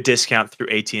really good discount through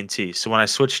AT&T. So when I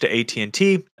switched to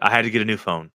AT&T, I had to get a new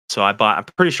phone. So I'm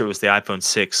pretty sure it was the iPhone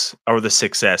 6 or the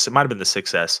 6S. It might have been the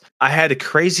 6S. I had a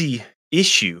crazy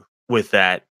issue with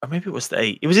that, or maybe it was the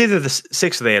 8. It was either the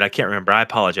 6 or the 8. I can't remember. I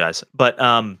apologize. But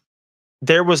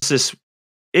there was this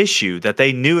issue that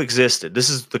they knew existed. This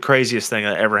is the craziest thing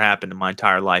that ever happened in my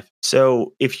entire life.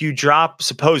 So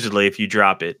supposedly if you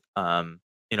drop it, mine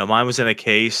was in a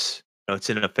case.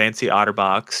 It's in a fancy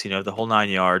OtterBox, the whole 9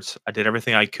 yards. I did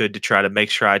everything I could to try to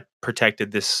make sure I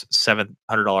protected this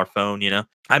 $700 phone.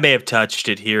 I may have touched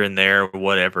it here and there or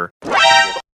whatever.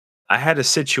 I had a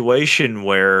situation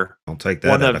where don't take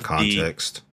that out of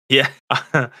context.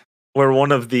 Where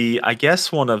one of the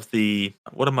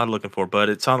what am I looking for? But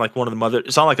it's on like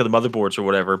it's on like the motherboards or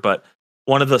whatever. But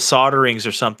one of the solderings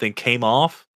or something came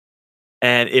off,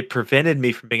 and it prevented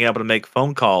me from being able to make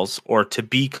phone calls or to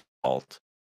be called.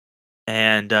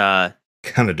 And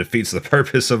Kind of defeats the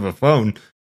purpose of a phone.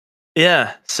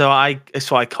 yeah, so I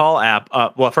call app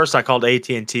well, first I called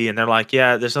AT&T and they're like,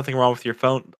 "Yeah, there's nothing wrong with your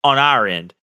phone on our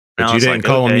end." And But I you was didn't like,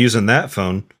 call them "Okay." using that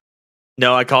phone.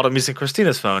 No, I called him using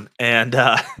Christina's phone, and,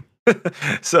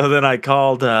 so then I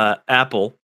called,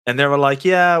 Apple, and they were like,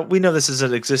 "Yeah, we know this is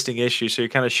an existing issue, so you're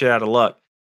kinda shit out of luck."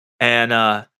 And,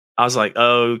 I was like,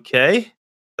 "Okay."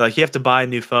 Like, "You have to buy a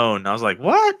new phone." I was like,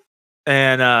 "What?"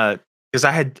 And, because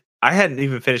I hadn't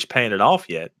even finished paying it off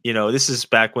yet, this is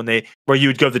back when where you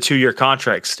would go the 2-year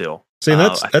contract still, See,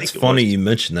 that's I that's think it was. funny you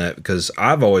mention that because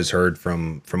I've always heard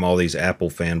from all these Apple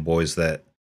fanboys that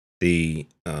the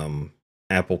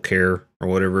Apple Care or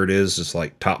whatever it is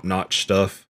like top notch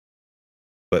stuff.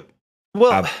 But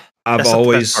Well, I've I've that's not the best part of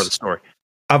always the story.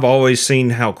 I've always seen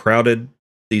how crowded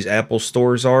these Apple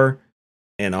stores are,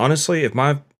 and honestly, if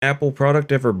my Apple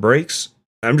product ever breaks,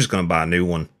 I'm just gonna buy a new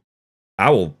one. I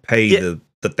will pay Yeah.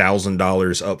 the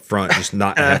 $1,000 up front, just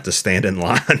not have to stand in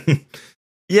line.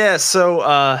 Yeah, so,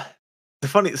 I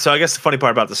guess the funny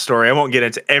part about the story, I won't get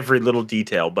into every little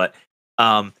detail, but,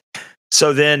 um,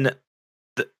 so then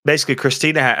basically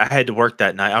Christina, I had to work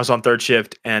that night. I was on third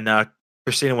shift, and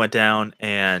Christina went down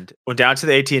to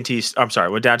the AT&T. I'm sorry,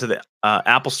 went down to the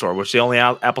Apple store, which the only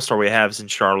Apple store we have is in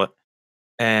Charlotte,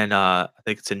 and I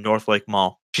think it's in North Lake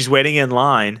Mall. She's waiting in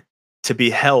line to be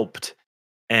helped,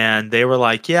 and they were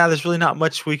like, "Yeah, there's really not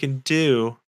much we can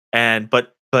do." And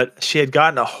but she had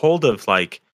gotten a hold of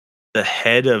like the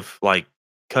head of like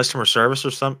customer service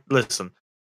or something. Listen,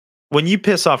 when you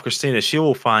piss off Christina, she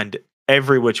will find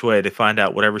every which way to find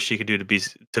out whatever she can do to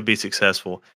be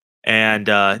successful. And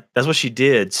that's what she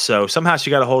did. So somehow she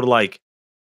got a hold of like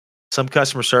some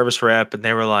customer service rep, and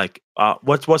they were like,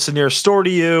 "What's the nearest store to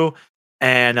you?"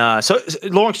 And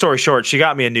long story short, she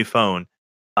got me a new phone.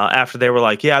 After they were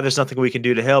like, "Yeah, there's nothing we can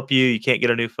do to help you. You can't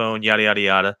get a new phone, yada yada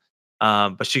yada."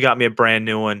 But she got me a brand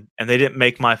new one, and they didn't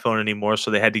make my phone anymore, so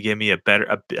they had to give me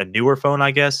a newer phone, I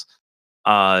guess.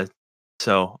 Uh,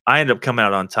 so I ended up coming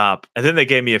out on top, and then they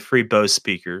gave me a free Bose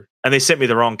speaker, and they sent me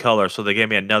the wrong color, so they gave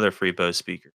me another free Bose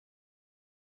speaker.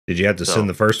 Did you have to send So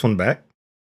the first one back?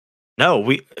 no,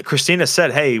 we Christina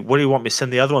said, "Hey, what do you want me to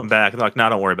send the other one back?" And they're like, "No,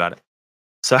 don't worry about it."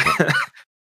 So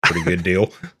Pretty good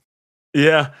deal.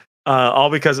 yeah, all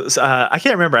because I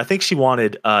can't remember. I think she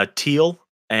wanted teal,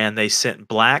 and they sent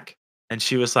black, and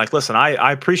she was like, "Listen,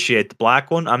 I appreciate the black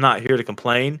one. I'm not here to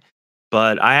complain,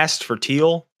 but I asked for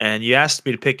teal, and you asked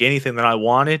me to pick anything that I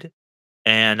wanted,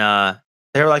 and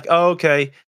they were like, "Oh,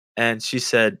 okay." And she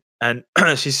said, and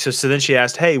so then she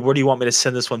asked, "Hey, where do you want me to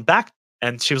send this one back?"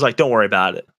 And she was like, "Don't worry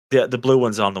about it. The blue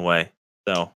one's on the way."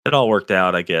 So it all worked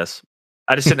out, I guess.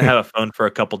 I just didn't have a phone for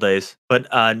a couple days, but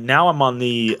now I'm on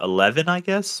the 11, I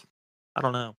guess. I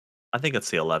don't know. I think it's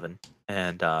the 11,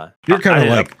 and You're I kind of didn't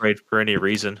like upgrade for any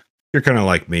reason. you're kind of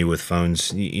like me with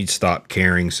phones. You stop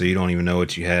caring, so you don't even know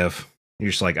what you have. You're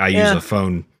just like, I use Yeah, a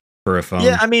phone for a yeah. phone.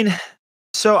 I mean,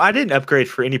 so I didn't upgrade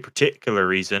for any particular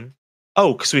reason.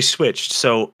 Oh, because we switched.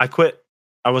 So I quit.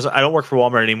 I don't work for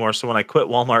Walmart anymore. So when I quit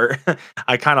Walmart,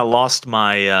 I kind of lost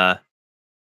my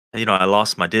I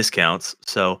lost my discounts.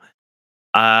 So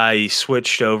I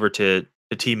switched over to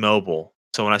T-Mobile.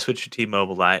 So when I switched to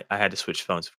T-Mobile, I had to switch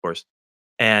phones, of course.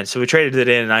 And so we traded it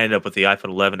in, and I ended up with the iPhone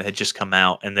 11. It had just come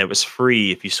out, and it was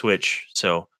free if you switch.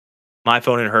 So my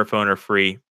phone and her phone are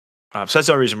free. So that's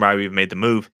the only reason why we made the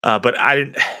move. But I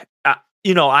didn't,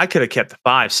 I could have kept the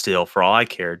 5 still for all I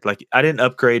cared. Like, I didn't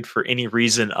upgrade for any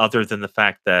reason other than the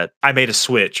fact that I made a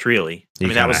switch, really. I You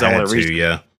mean, that kind of was the only had to, reason.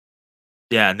 yeah.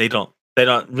 Yeah, and they don't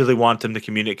really want them to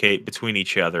communicate between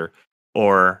each other.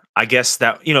 Or I guess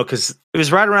that, because it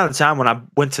was right around the time when I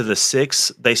went to the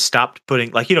 6, they stopped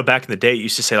putting, like, back in the day, it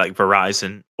used to say like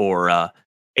Verizon or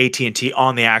AT&T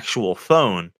on the actual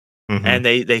phone, Hmm. and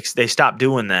they stopped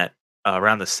doing that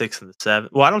around the 6th and the 7th.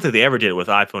 Well, I don't think they ever did it with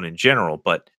iPhone in general,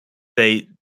 but they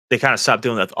they kind of stopped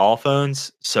doing that with all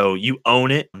phones. So you own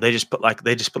it. They just put like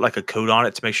a code on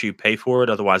it to make sure you pay for it.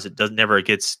 Otherwise, it does never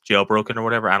gets jailbroken or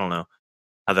whatever. I don't know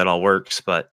how that all works,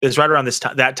 but it's right around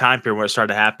that time period where it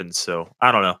started to happen. So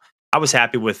I don't know. I was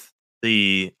happy with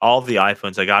the all of the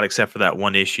iPhones I got, except for that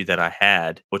one issue that I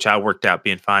had, which I worked out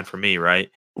being fine for me.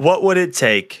 Right? What would it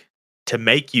take to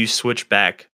make you switch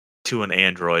back to an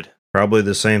Android? Probably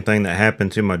the same thing that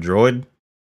happened to my Droid.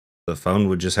 The phone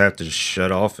would just have to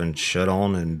shut off and shut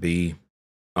on and be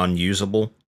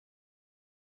unusable.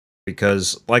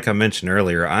 Because, like I mentioned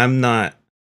earlier, I'm not,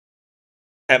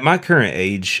 at my current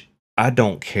age, I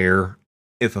don't care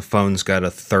if a phone's got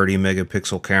a 30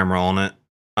 megapixel camera on it.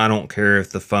 I don't care if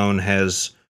the phone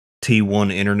has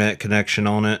T1 internet connection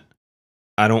on it.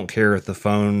 I don't care if the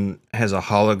phone has a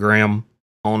hologram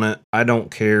on it. I don't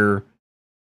care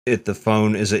if the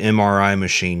phone is an MRI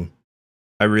machine.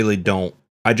 I really don't.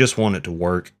 I just want it to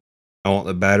work. I want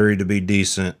the battery to be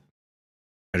decent.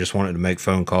 I just want it to make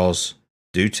phone calls,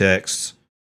 do texts,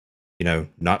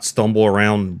 not stumble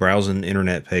around browsing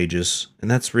internet pages. And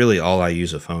that's really all I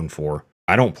use a phone for.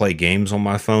 I don't play games on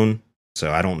my phone,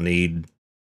 so I don't need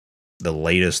the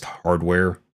latest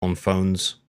hardware on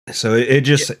phones. So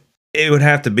it would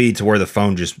have to be to where the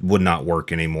phone just would not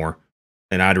work anymore.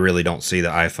 And I really don't see the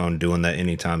iPhone doing that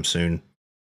anytime soon.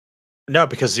 No,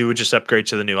 because you would just upgrade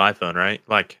to the new iPhone, right?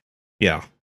 Yeah.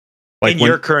 In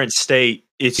your current state,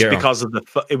 it's because of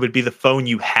it would be the phone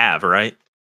you have, right?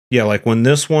 Yeah, like when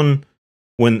this one,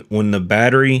 when the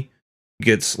battery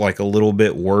gets like a little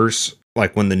bit worse,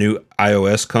 like when the new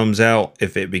iOS comes out,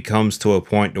 if it becomes to a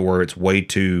point to where it's way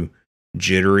too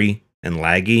jittery and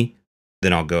laggy,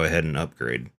 then I'll go ahead and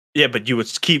upgrade. Yeah, but you would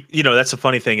keep, that's the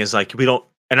funny thing is like we don't,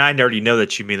 and I already know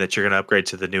that you mean that you're going to upgrade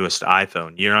to the newest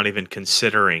iPhone. You're not even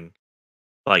considering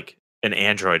like an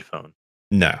Android phone.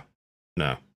 No.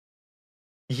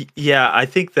 Yeah, I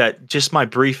think that just my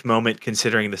brief moment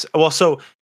considering this. Well, so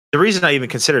the reason I even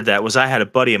considered that was I had a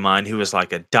buddy of mine who was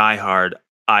like a diehard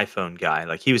iPhone guy.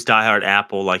 Like he was diehard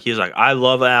Apple. Like he was like, I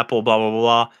love Apple, blah, blah, blah,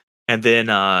 blah. And then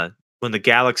when the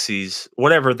Galaxies,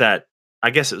 whatever that,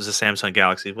 I guess it was the Samsung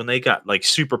Galaxy, when they got like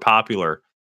super popular,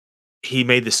 he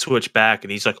made the switch back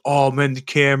and he's like, oh man, the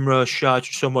camera shots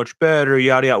are so much better,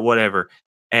 yada, yada, whatever.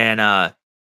 And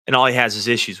all he has is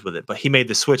issues with it. But he made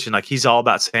the switch and like he's all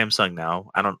about Samsung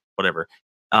now. Whatever.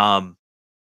 And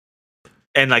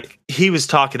like he was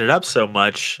talking it up so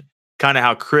much, kind of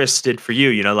how Chris did for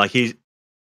you, like he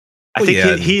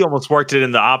almost worked it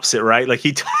in the opposite, right? Like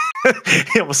he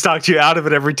almost talked you out of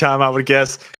it every time, I would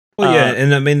guess. Well, yeah,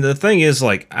 and I mean the thing is,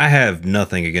 like, I have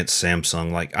nothing against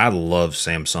Samsung. Like, I love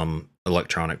Samsung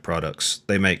electronic products.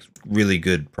 They make really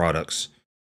good products.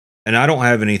 And I don't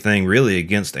have anything really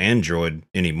against Android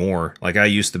anymore. Like, I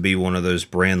used to be one of those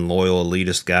brand loyal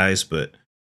elitist guys, but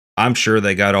I'm sure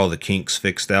they got all the kinks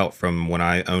fixed out from when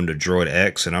I owned a Droid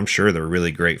X, and I'm sure they're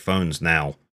really great phones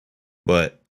now.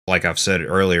 But like I've said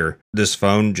earlier, this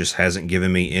phone just hasn't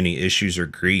given me any issues or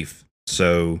grief.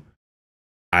 So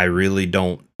I really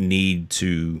don't need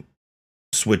to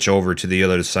switch over to the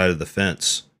other side of the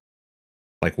fence.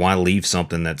 Like, why leave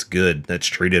something that's good, that's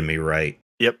treated me right?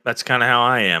 Yep, that's kind of how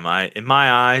I am. In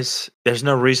my eyes, there's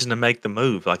no reason to make the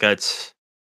move. Like it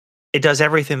does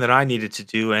everything that I needed to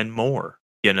do and more.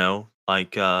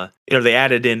 Like they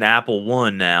added in Apple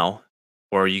One now,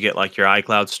 where you get like your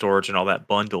iCloud storage and all that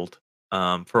bundled.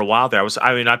 For a while there,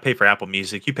 I pay for Apple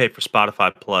Music. You pay for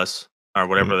Spotify Plus or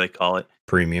whatever they call it,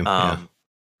 premium,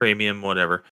 premium,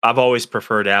 whatever. I've always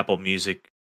preferred Apple Music.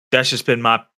 That's just been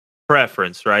my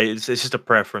preference, right? It's just a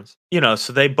preference,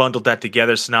 so they bundled that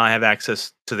together. So now I have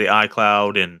access to the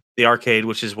iCloud and the arcade,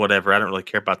 which is whatever. I don't really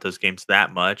care about those games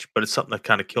that much, but it's something that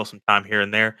kind of kills some time here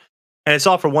and there. And it's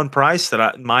all for one price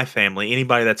that my family,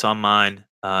 anybody that's on mine.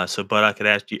 So, but I could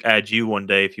add you one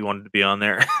day if you wanted to be on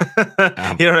there.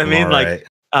 You know what I mean? Like,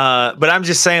 but I'm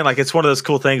just saying, like, it's one of those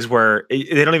cool things where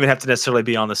they don't even have to necessarily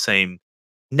be on the same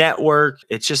network.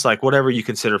 It's just like whatever you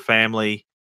consider family.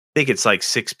 I think it's like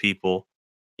 6 people.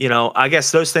 I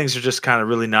guess those things are just kind of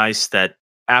really nice that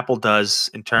Apple does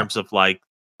in terms of like.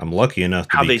 I'm lucky enough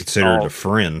to be considered a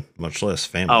friend, much less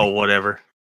family. Oh, whatever.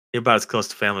 You're about as close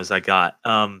to family as I got.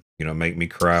 Make me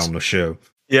cry on the show.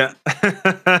 Yeah.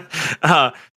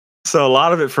 So a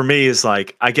lot of it for me is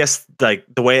like, I guess like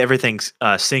the way everything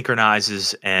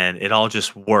synchronizes and it all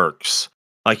just works.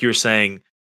 Like you were saying,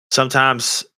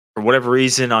 sometimes for whatever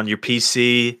reason on your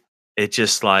PC, it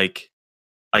just like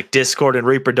Discord and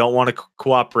Reaper don't want to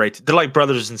cooperate. They're like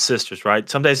brothers and sisters, right?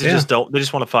 Some days they just don't. They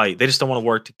just want to fight. They just don't want to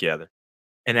work together.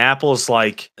 And Apple is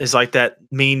like that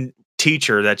mean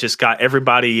teacher that just got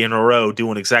everybody in a row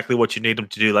doing exactly what you need them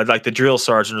to do, like the drill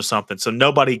sergeant or something. So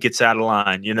nobody gets out of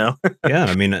line, Yeah,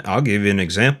 I mean, I'll give you an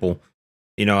example.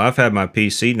 I've had my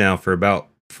PC now for about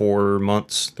 4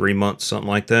 months, 3 months, something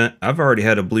like that. I've already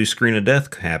had a blue screen of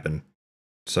death happen.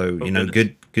 So,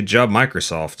 good job,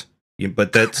 Microsoft.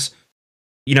 But that's,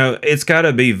 it's got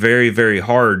to be very, very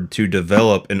hard to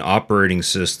develop an operating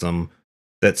system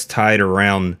that's tied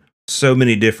around so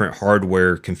many different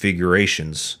hardware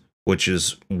configurations, which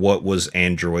is what was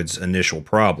Android's initial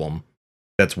problem.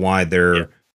 That's why their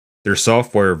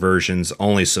software versions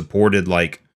only supported 2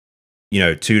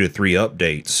 to 3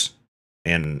 updates,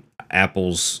 and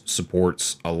Apple's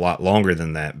supports a lot longer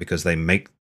than that because they make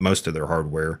most of their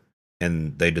hardware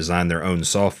and they design their own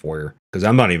software. Because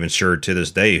I'm not even sure to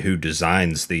this day who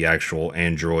designs the actual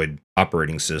Android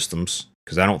operating systems,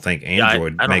 because I don't think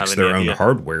Android makes their own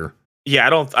hardware. Yeah, I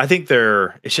don't. I think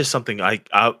they're. It's just something I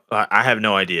have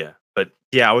no idea. But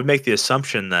yeah, I would make the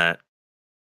assumption that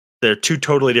they're two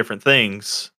totally different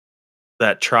things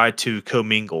that try to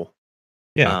commingle.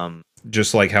 Yeah, Um,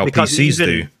 just like how because PCs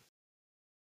do.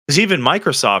 even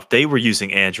Microsoft, they were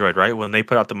using Android, right? When they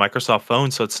put out the Microsoft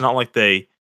phone, so Yeah. it's not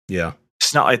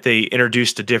like they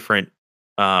introduced a different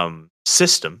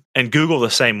system. And Google the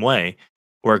same way,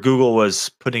 where Google was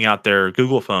putting out their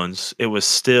Google phones, it was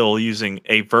still using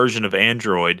a version of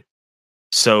Android.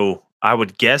 So I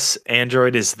would guess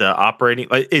Android is the operating,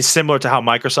 like, is similar to how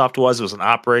Microsoft was. It was an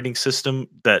operating system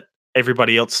that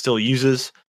everybody else still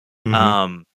uses.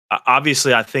 Hmm.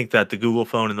 Obviously, I think that the Google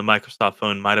phone and the Microsoft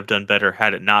phone might have done better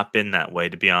had it not been that way,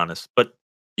 to be honest. But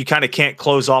you kind of can't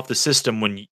close off the system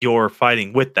when you're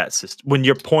fighting with that system. When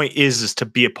your point is to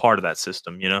be a part of that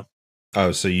system, you know?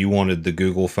 Oh, so you wanted the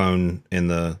Google phone and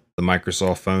the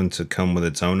Microsoft phone to come with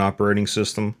its own operating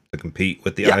system to compete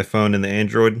with the Yeah. iPhone and the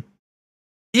Android?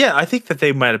 Yeah, I think that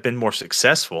they might have been more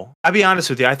successful. I'll be honest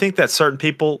with you. I think that certain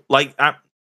people, like,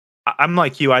 I'm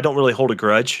like you. I don't really hold a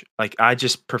grudge. Like, I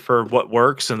just prefer what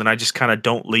works, and then I just kind of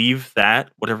don't leave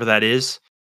that, whatever that is,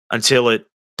 until it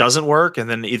doesn't work, and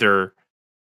then either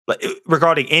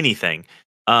regarding anything.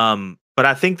 But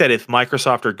I think that if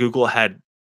Microsoft or Google had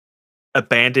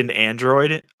abandoned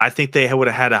Android, I think they would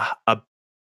have had a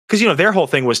because their whole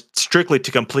thing was strictly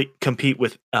to compete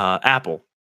with Apple.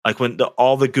 Like when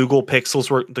all the Google Pixels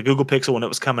were the Google Pixel when it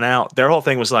was coming out, their whole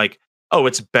thing was like, oh,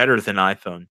 it's better than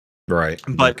iPhone. Right.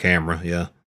 The But camera, yeah.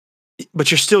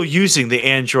 you're still using the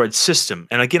Android system.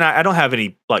 And again, I don't have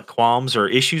any like qualms or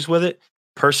issues with it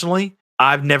personally.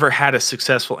 I've never had a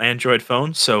successful Android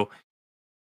phone, so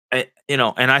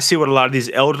and I see what a lot of these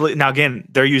elderly now again,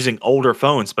 they're using older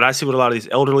phones, but I see what a lot of these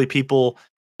elderly people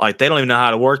like they don't even know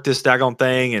how to work this daggone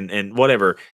thing and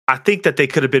whatever. I think that they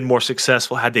could have been more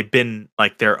successful had they been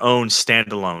like their own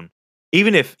standalone.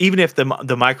 Even if the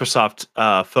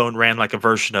Microsoft phone ran like a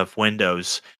version of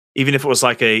Windows, even if it was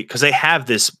like a because they have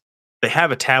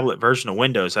a tablet version of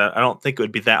Windows. I don't think it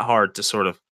would be that hard to sort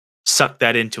of suck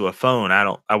that into a phone.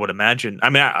 I would imagine. I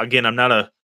mean, again, I'm not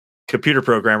a computer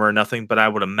programmer or nothing, but I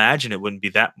would imagine it wouldn't be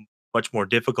that much more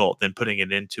difficult than putting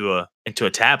it into a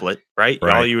tablet, right? All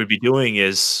Right. you would be doing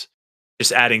is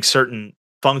just adding certain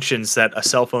functions that a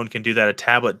cell phone can do that a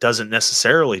tablet doesn't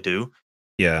necessarily do.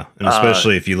 Yeah, and Uh,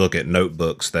 especially if you look at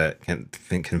notebooks that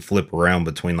can flip around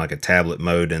between like a tablet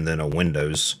mode and then a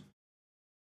Windows.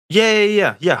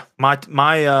 yeah. My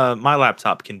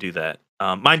laptop can do that.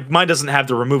 Mine doesn't have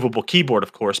the removable keyboard,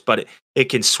 of course, but it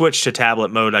can switch to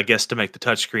tablet mode, I guess, to make the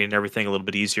touchscreen and everything a little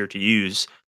bit easier to use.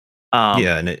 Um,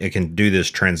 Yeah, and it can do this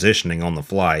transitioning on the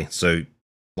fly. So,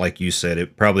 like you said,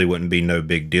 it probably wouldn't be no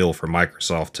big deal for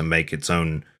Microsoft to make its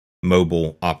own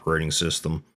mobile operating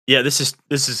system. Yeah, this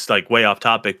is like way off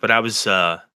topic, but I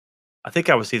think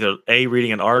I was either A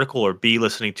reading an article or B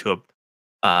listening to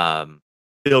a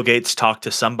Bill Gates talk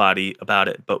to somebody about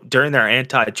it. But during their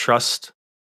antitrust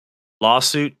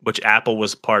lawsuit, which Apple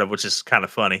was part of, which is kind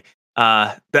of funny,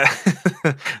 that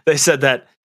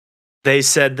they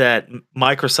said that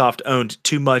Microsoft owned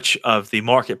too much of the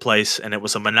marketplace and it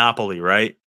was a monopoly,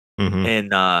 right? Hmm.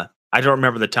 And I don't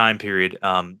remember the time period.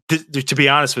 To be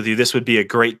honest with you, this would be a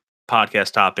great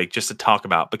podcast topic just to talk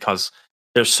about because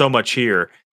there's so much here.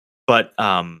 But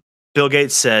Bill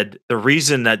Gates said the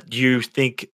reason that you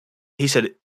think he said,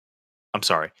 I'm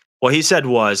sorry. What he said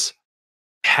was,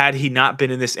 had he not been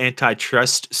in this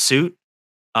antitrust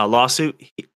lawsuit,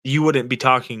 you wouldn't be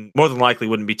talking. More than likely,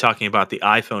 wouldn't be talking about the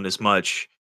iPhone as much,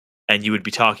 and you would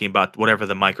be talking about whatever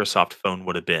the Microsoft phone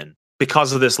would have been.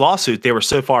 Because of this lawsuit, they were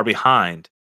so far behind,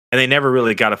 and they never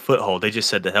really got a foothold. They just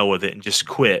said to hell with it and just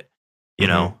quit. You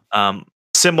Hmm. know,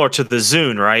 similar to the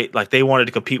Zune, right? Like they wanted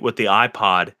to compete with the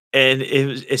iPod, and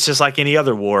it's just like any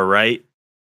other war, right?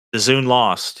 The Zune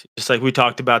lost, just like we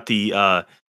talked about the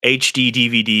HD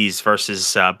DVDs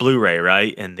versus Blu-ray,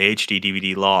 right? And the HD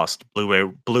DVD lost.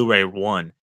 Blu-ray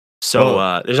won. So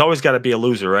Well, there's always got to be a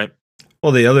loser, right?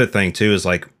 the other thing too is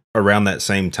like around that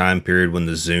same time period when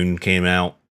the Zune came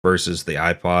out versus the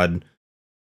iPod,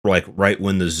 like right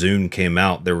when the Zune came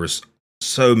out, there was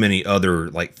so many other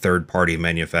like third party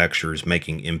manufacturers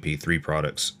making MP3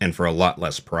 products and for a lot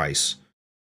less price.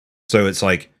 So it's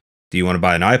like, do you want to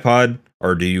buy an iPod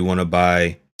or do you want to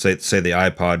buy say the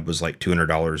iPod was like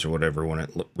 $200 or whatever when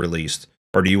it released,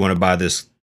 or do you want to buy this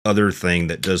other thing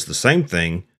that does the same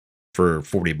thing for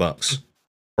 $40?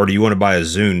 Or do you want to buy a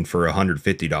Zune for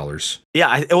 $150? Yeah.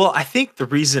 I think the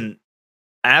reason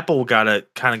Apple got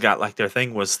like their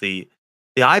thing was the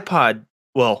iPod.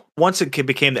 Well, once it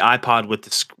became the iPod with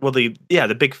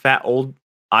the big fat old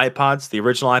iPods, the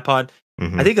original iPod.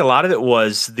 I think a lot of it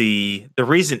was the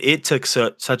reason it took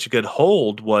such a good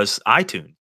hold was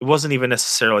iTunes. It wasn't even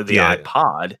necessarily the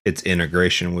iPod. Its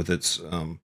integration with its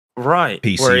right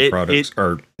PC where products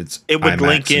or its it would iMacs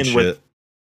link in with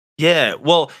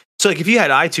well, so like if you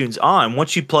had iTunes on,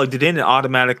 once you plugged it in, it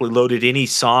automatically loaded any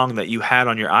song that you had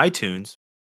on your iTunes.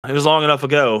 It was long enough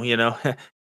ago, you know. You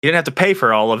didn't have to pay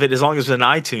for all of it as long as it was in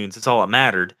iTunes. It's all that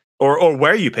mattered. Or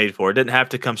where you paid for it. It didn't have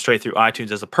to come straight through iTunes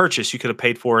as a purchase. You could have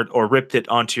paid for it or ripped it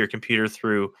onto your computer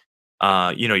through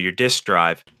your disk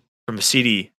drive from a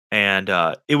CD, and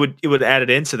it would add it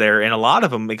into there. And a lot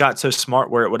of them, it got so smart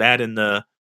where it would add in the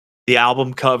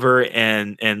album cover,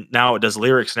 and now it does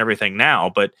lyrics and everything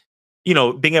now. But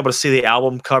being able to see the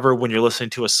album cover when you're listening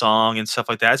to a song and stuff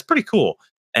like that, it's pretty cool.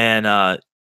 And I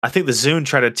think the Zune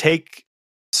tried to take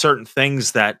certain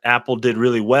things that Apple did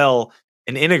really well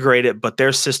and integrate it, but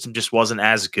their system just wasn't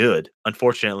as good,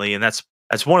 unfortunately. And that's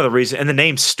one of the reasons. And the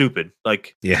name's stupid.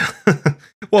 Like, yeah.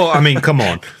 Well, I mean, come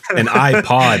on, an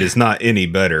iPod is not any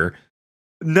better.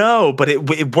 No, but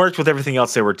it worked with everything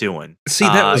else they were doing. See,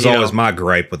 that was always my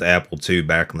gripe with Apple too.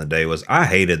 Back in the day, was I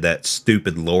hated that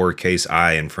stupid lowercase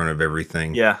I in front of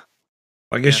everything. Yeah,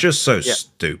 like it's just so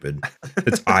stupid.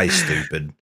 It's I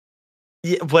stupid.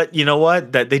 Yeah, but you know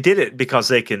what? That they did it because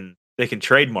they can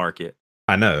trademark it.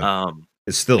 I know.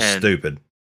 It's still stupid.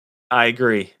 I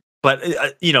agree, but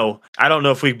I don't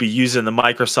know if we'd be using the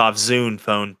Microsoft Zune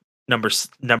phone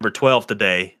number 12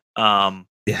 today.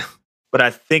 Yeah. But I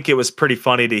think it was pretty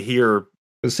funny to hear.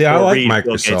 But see, I like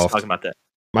Microsoft talking about that.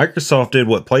 Microsoft did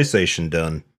what PlayStation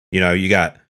done. You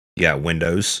got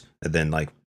Windows, and then like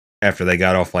after they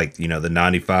got off like the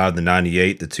 95, the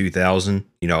 98, the 2000,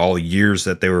 all years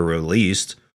that they were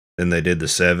released. Then they did the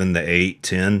 7, the 8,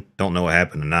 10. Don't know what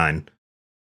happened to 9.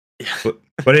 Yeah.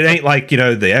 But it ain't like the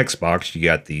Xbox. You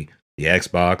got the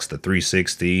Xbox, the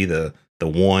 360, the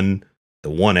One, the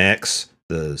One X,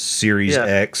 the Series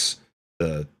X,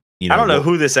 the I don't know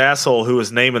who this asshole who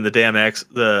was naming the damn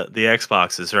the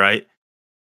Xboxes, right?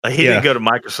 Like he didn't go to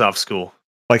Microsoft school.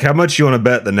 Like, how much you want to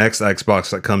bet the next Xbox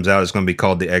that comes out is going to be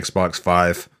called the Xbox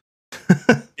 5?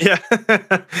 Yeah,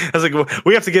 I was like,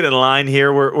 we have to get in line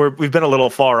here. We've been a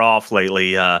little far off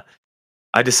lately. I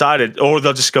decided, or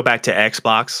they'll just go back to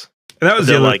Xbox. And that was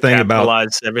the other thing about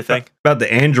everything about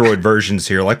the Android versions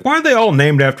here. Like, why are they all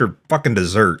named after fucking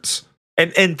desserts?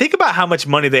 And think about how much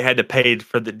money they had to pay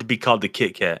to be called the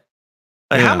Kit Kat.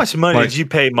 Like, how much money did you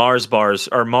pay Mars Bars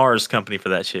or Mars Company for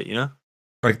that shit?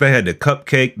 Like they had the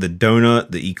cupcake, the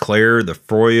donut, the eclair, the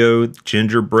froyo,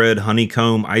 gingerbread,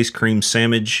 honeycomb, ice cream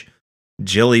sandwich,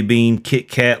 jelly bean, Kit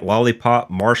Kat, lollipop,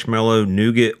 marshmallow,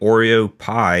 nougat, Oreo,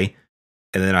 pie,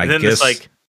 and then I guess like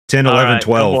 10, 11,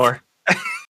 12. No more.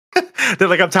 They're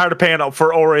like, I'm tired of paying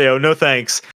for Oreo. No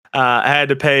thanks. I had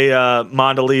to pay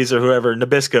Mondelez or whoever,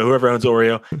 Nabisco, whoever owns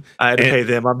Oreo. I had to pay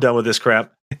them. I'm done with this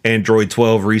crap. Android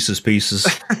 12 Reese's Pieces.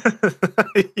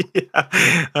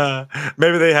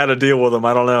 Maybe they had a deal with them.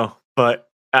 I don't know. But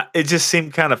it just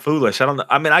seemed kind of foolish. I don't know.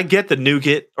 I mean, I get the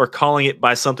nougat or calling it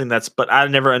by something but I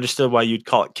never understood why you'd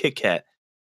call it Kit Kat.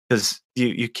 Because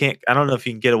you can't, I don't know if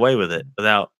you can get away with it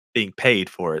without being paid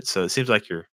for it. So it seems like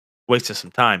you're wasting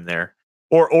some time there.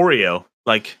 Or Oreo.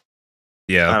 Like,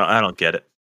 I don't get it.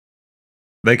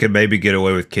 They could maybe get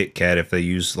away with Kit Kat if they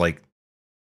use like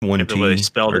one T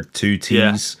or two T's.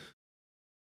 Yeah.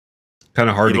 Kind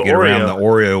of hard to get around the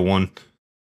Oreo one.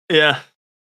 Yeah.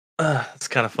 It's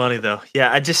kind of funny though.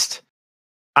 Yeah,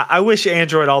 I wish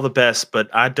Android all the best, but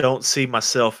I don't see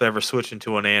myself ever switching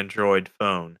to an Android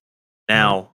phone.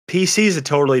 Now, PC is a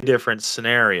totally different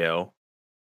scenario.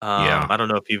 I don't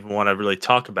know if you want to really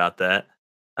talk about that.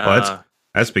 Well,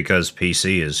 that's because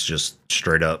PC is just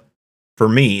straight up, for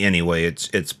me anyway,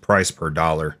 it's price per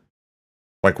dollar.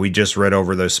 Like we just read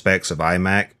over those specs of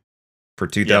iMac for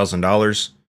 $2,000.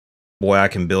 Boy, I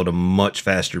can build a much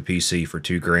faster PC for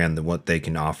 $2,000 than what they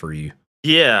can offer you.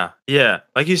 Yeah.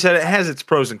 Like you said, it has its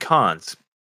pros and cons.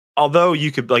 Although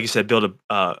you could, like you said, build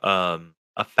a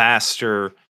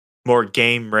faster, more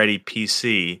game ready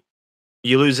PC,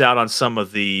 you lose out on some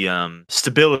of the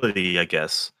stability, I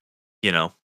guess.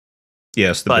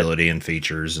 Yeah, stability and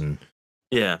features and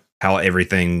how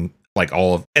everything, like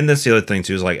and that's the other thing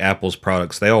too, is like Apple's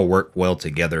products, they all work well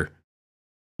together.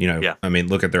 I mean,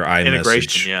 look at their iMessage.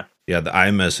 Integration, the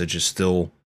iMessage is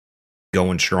still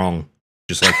going strong.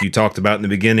 Just like you talked about in the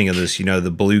beginning of this,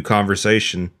 the blue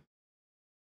conversation.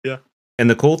 Yeah. And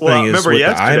the cool thing is with the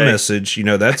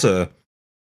iMessage,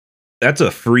 that's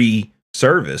a free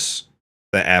service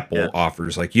that Apple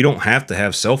offers. Like you don't have to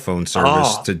have cell phone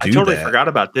service to do that. I totally forgot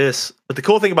about this. But the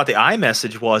cool thing about the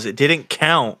iMessage was it didn't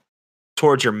count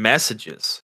towards your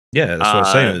messages. Yeah, that's what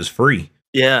I'm saying. It was free.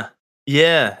 Yeah.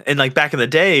 Yeah, and like back in the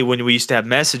day when we used to have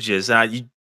messages,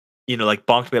 you know, like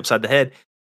bonked me upside the head.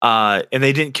 And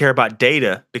they didn't care about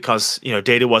data because you know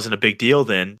data wasn't a big deal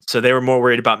then, so they were more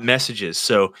worried about messages.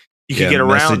 So you could Yeah, get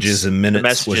around messages and the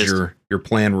minutes was messages. your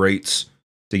plan rates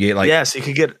to get like Yes, you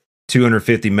could get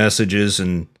 250 messages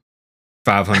and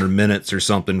 500 minutes or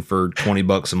something for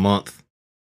 $20 a month.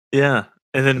 yeah,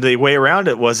 and then the way around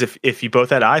it was if you both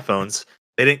had iPhones,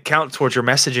 they didn't count towards your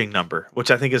messaging number,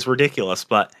 which I think is ridiculous.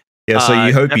 But Yeah, so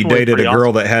you hope you definitely dated a pretty girl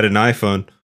awesome. that had an iPhone.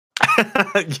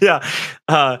 Yeah,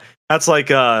 that's like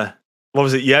what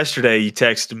was it yesterday? You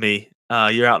texted me.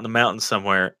 You're out in the mountains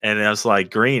somewhere, and I was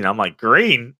like green. I'm like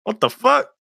green. What the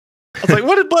fuck? I was like,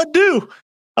 what did Bud do?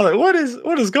 I was like,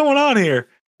 what is going on here?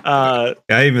 I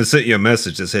even sent you a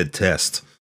message that said test.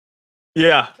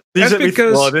 Yeah, That's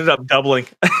because well, it ended up doubling.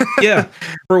 yeah,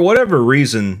 for whatever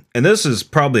reason, and this is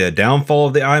probably a downfall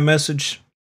of the iMessage.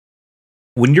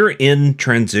 When you're in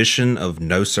transition of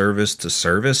no service to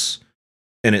service,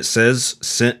 and it says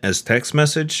sent as text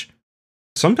message,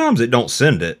 sometimes it don't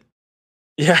send it.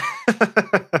 Yeah,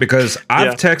 Because I've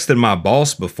Yeah. texted my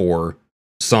boss before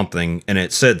something and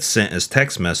it said sent as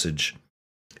text message.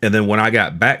 And then when I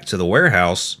got back to the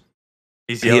warehouse,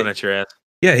 He's yelling at your ass.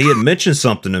 yeah, he had mentioned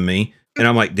something to me. And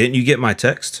I'm like, didn't you get my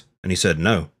text? And he said,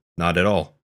 no, not at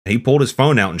all. And he pulled his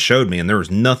phone out and showed me, and there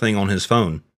was nothing on his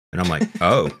phone. And I'm like,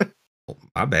 oh, well,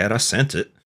 my bad. I sent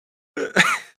it.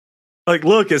 Like,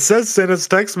 look, it says send us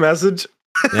text message.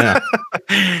 Yeah.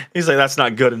 He's like, that's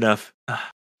not good enough.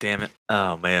 Damn it.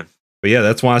 Oh man. But yeah,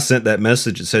 that's why I sent that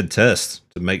message that said test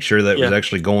to make sure that it was Yeah.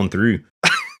 actually going through.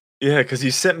 Yeah, because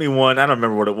you sent me one. I don't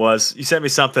remember what it was. You sent me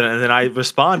something, and then I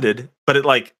responded, but it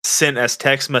like sent as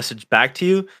text message back to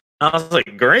you. I was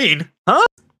like, green, huh?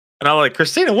 And I was like,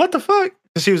 Christina, what the fuck?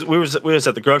 Because we was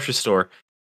at the grocery store,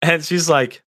 and she's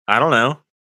like, I don't know.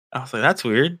 I was like, that's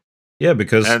weird. Yeah,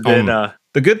 because And then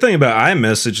the good thing about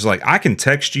iMessage is like I can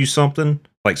text you something,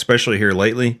 like especially here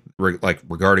lately, like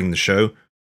regarding the show.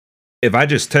 If I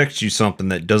just text you something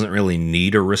that doesn't really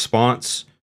need a response,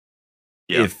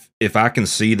 Yeah. if I can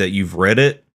see that you've read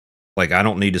it, like I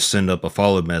don't need to send up a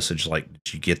follow message like,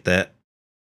 did you get that?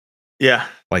 yeah,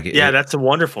 Like yeah, that's a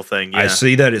wonderful thing. Yeah, I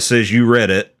see that it says you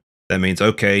read it. That means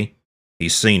okay,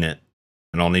 he's seen it.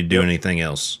 I don't need to do Yep. anything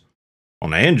else.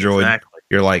 On Android, exactly.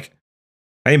 you're like,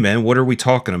 hey man, what are we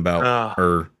talking about? Ah.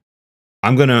 Or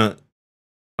I'm gonna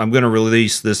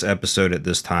release this episode at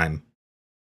this time.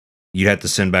 You have to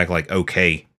send back like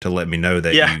okay to let me know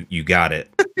that Yeah. you got it.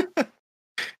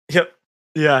 Yep.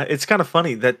 Yeah, it's kind of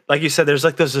funny that, like you said, there's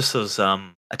those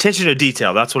attention to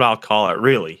detail. That's what I'll call it.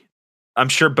 Really, I'm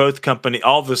sure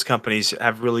all of those companies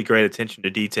have really great attention to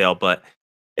detail, but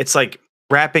it's like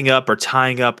wrapping up or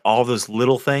tying up all those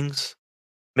little things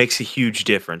makes a huge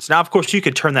difference. Now, of course, you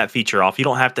could turn that feature off. You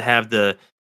don't have to have the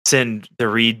send the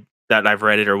read that I've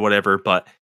read it or whatever. But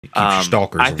It keeps your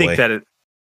stalkers I away. think that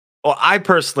well, I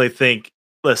personally think.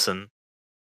 Listen,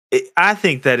 I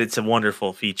think that it's a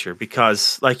wonderful feature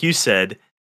because, like you said,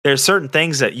 there's certain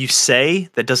things that you say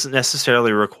that doesn't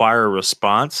necessarily require a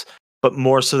response, but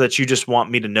more so that you just want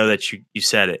me to know that you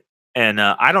said it. And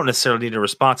I don't necessarily need a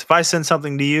response. If I send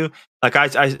something to you, like I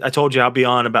told you I'll be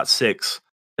on about 6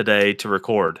 today to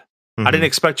record. I Mhm. didn't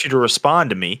expect you to respond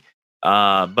to me,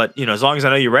 but you know, as long as I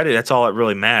know you read it, that's all that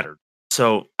really mattered.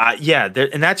 So yeah,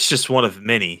 and that's just one of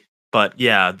many. But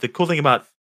yeah, the cool thing about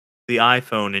the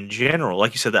iPhone in general,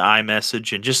 like you said, the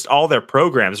iMessage and just all their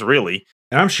programs, really.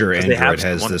 And I'm sure 'Cause they have Android some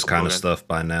has this wonderful kind of programs. stuff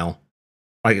by now.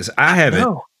 Like I haven't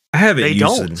No, they used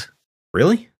don't. it.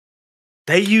 Really?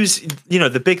 They use, you know,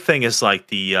 the big thing is like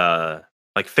the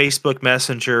like Facebook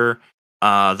Messenger,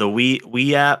 the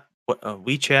We app,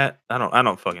 WeChat. I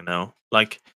don't fucking know.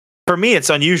 Like for me, it's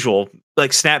unusual.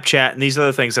 Like Snapchat and these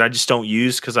other things that I just don't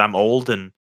use because I'm old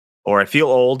or I feel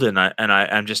old and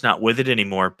I'm just not with it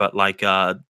anymore. But like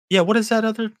yeah, what is that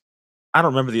other? I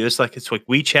don't remember it's like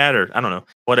WeChat or I don't know,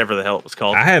 whatever the hell it was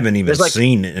called. I haven't even There's like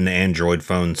seen an Android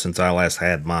phone since I last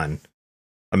had mine.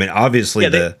 I mean, obviously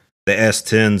Yeah, the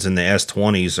S10s and the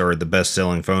S20s are the best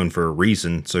selling phone for a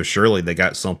reason. So surely they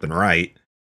got something right.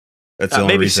 That's the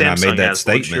only maybe reason I Samsung made that has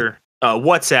one, statement. sure.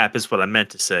 WhatsApp is what I meant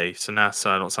to say. So I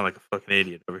don't sound like a fucking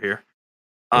idiot over here.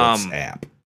 WhatsApp.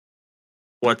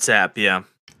 WhatsApp, yeah.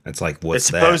 That's like It what's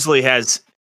that? supposedly has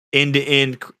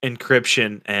end-to-end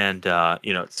encryption, and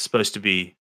you know, it's supposed to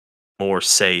be more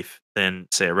safe than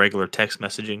say a regular text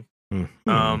messaging.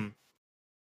 Mhm.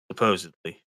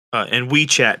 Supposedly, and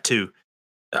WeChat too.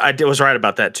 Was right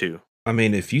about that too. I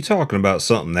mean, if you're talking about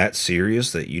something that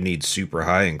serious that you need super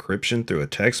high encryption through a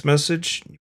text message,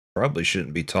 you probably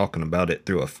shouldn't be talking about it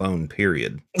through a phone,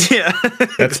 period. Yeah,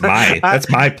 That's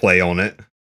my play on it.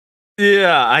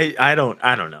 Yeah, I don't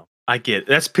know. I get it.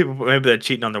 That's people maybe they're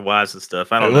cheating on their wives and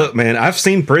stuff. I don't know. Look, man, I've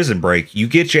seen Prison Break. You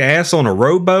get your ass on a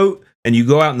rowboat and you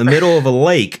go out in the middle of a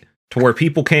lake to where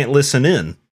people can't listen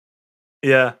in.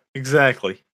 Yeah,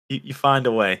 exactly. You find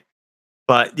a way.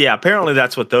 But yeah, apparently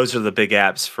that's what those are the big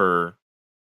apps for.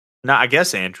 Not I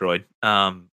guess Android.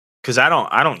 Because I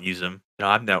don't use them. You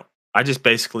know, I just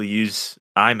basically use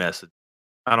iMessage.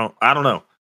 I don't know.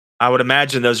 I would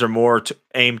imagine those are more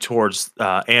aimed towards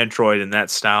Android and that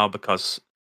style because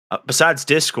besides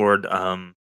Discord,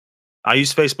 I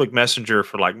use Facebook Messenger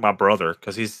for like my brother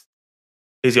because he's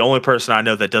the only person I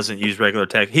know that doesn't use regular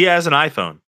text. He has an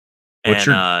iPhone, What's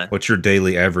and your what's your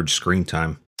daily average screen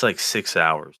time? it's like 6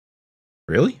 hours.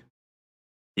 Really?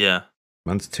 Yeah.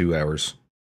 Mine's 2 hours.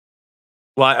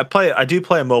 Well, I do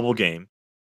play a mobile game,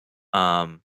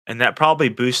 and that probably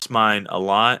boosts mine a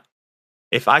lot.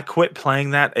 If I quit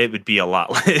playing that, it would be a lot.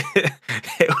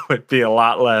 It would be a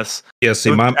lot less. Yeah, It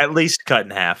see, would at least cut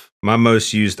in half. my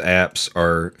most used apps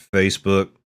are Facebook,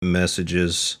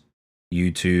 Messages,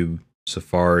 YouTube,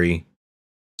 Safari,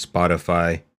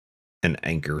 Spotify, and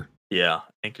Anchor. Yeah,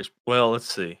 Anchor's. Well,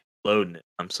 let's see. Loading it.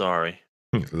 I'm sorry.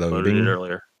 Loaded it Loading,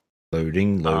 earlier.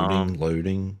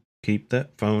 loading. Keep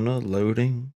that phone a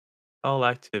loading. All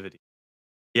activity.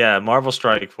 Yeah, Marvel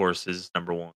Strike Force is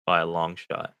number one by a long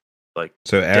shot. Like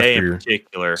So today in after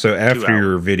particular. so 2 after hours.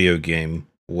 your video game,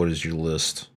 what is your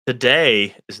list?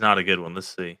 Today is not a good one. Let's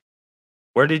see.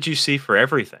 Where did you see for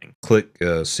everything? Click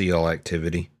see all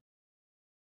activity.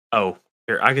 Oh,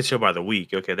 here I could show by the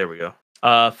week. Okay, there we go.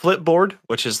 Flipboard,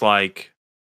 which is like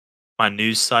my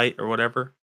news site or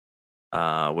whatever,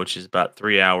 which is about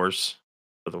 3 hours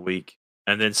for the week,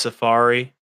 and then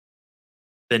Safari,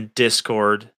 then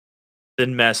Discord,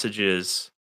 then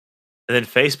Messages, and then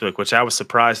Facebook, which I was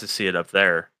surprised to see it up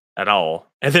there at all,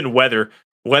 and then weather.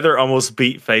 Weather almost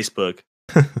beat Facebook,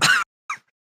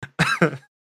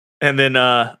 and then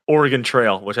Oregon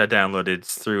Trail, which I downloaded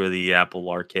through the Apple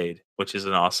Arcade, which is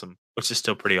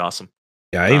still pretty awesome.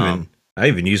 Yeah, I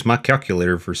even use my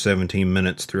calculator for 17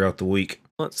 minutes throughout the week.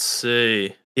 Let's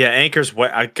see. Yeah, Anchor's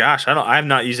what I've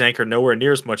not used Anchor nowhere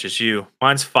near as much as you.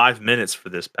 Mine's 5 minutes for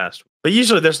this past week. But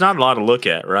usually there's not a lot to look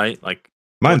at, right? Like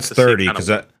Mine's to see 30 kinda-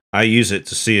 because I use it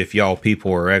to see if y'all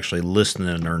people are actually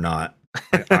listening or not.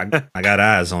 I got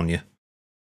eyes on you.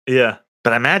 Yeah.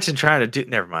 But imagine trying to do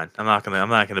never mind. I'm not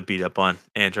gonna beat up on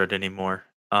Android anymore.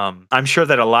 I'm sure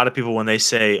that a lot of people when they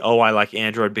say, "Oh, I like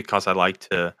Android because I like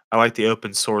the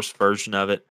open source version of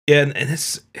it." Yeah, and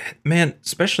it's, man,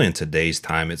 especially in today's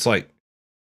time, it's like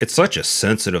it's such a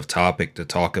sensitive topic to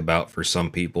talk about for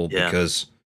some people Yeah. because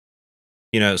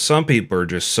some people are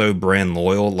just so brand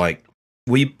loyal. Like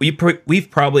we've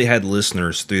probably had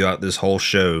listeners throughout this whole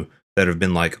show that have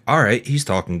been like, "All right, he's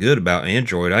talking good about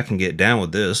Android. I can get down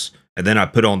with this." And then I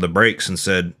put on the brakes and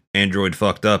said, "Android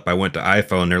fucked up." I went to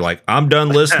iPhone. They're like, "I'm done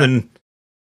listening."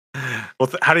 Well,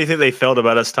 how do you think they felt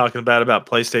about us talking about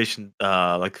PlayStation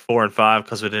like 4 and 5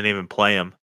 because we didn't even play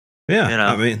them? Yeah, You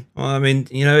know. I mean,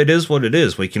 it is what it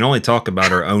is. We can only talk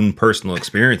about our own personal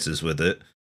experiences with it.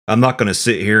 I'm not going to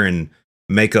sit here and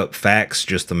make up facts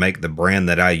just to make the brand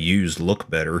that I use look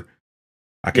better.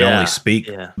 I can only speak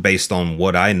based on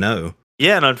what I know.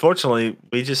 Yeah, and unfortunately,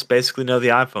 we just basically know the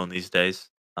iPhone these days.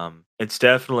 It's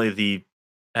definitely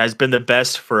has been the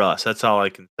best for us. That's all I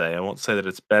can say. I won't say that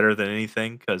it's better than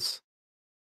anything because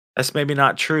that's maybe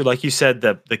not true. Like you said,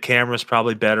 the camera's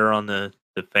probably better on the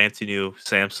fancy new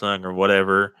Samsung or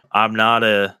whatever. I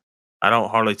don't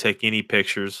hardly take any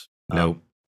pictures. Nope.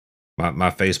 My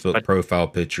Facebook profile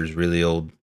picture is really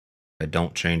old. I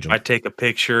don't change them. I take a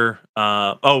picture.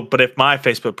 But if my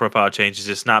Facebook profile changes,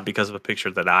 it's not because of a picture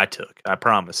that I took. I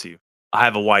promise you. I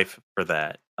have a wife for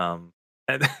that.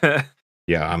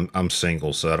 Yeah, I'm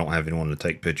single, so I don't have anyone to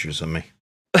take pictures of me,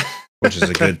 which is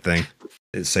a good thing.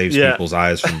 It saves people's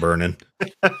eyes from burning.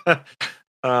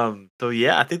 So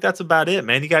yeah, I think that's about it,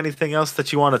 man. You got anything else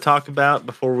that you want to talk about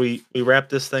before we wrap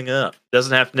this thing up?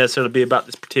 Doesn't have to necessarily be about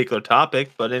this particular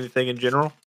topic, but anything in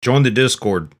general. Join the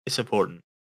Discord. It's important.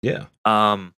 Yeah.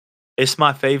 It's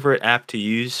my favorite app to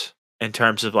use in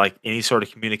terms of like any sort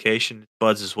of communication.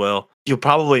 Buds as well. You'll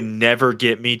probably never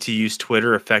get me to use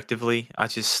Twitter effectively.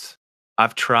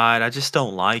 I've tried. I just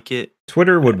don't like it.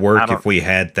 Twitter would work if we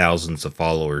had thousands of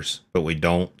followers, but we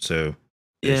don't. So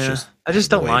I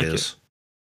just don't like it.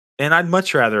 And I'd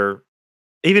much rather,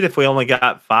 even if we only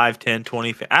got 5, 10,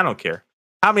 20, I don't care.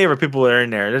 How many ever people are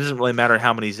in there? It doesn't really matter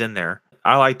how many's in there.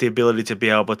 I like the ability to be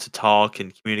able to talk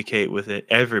and communicate with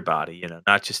everybody,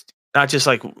 not just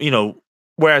like,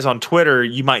 whereas on Twitter,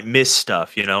 you might miss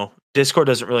stuff, Discord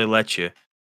doesn't really let you,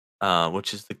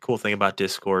 which is the cool thing about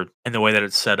Discord and the way that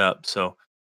it's set up. So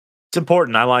It's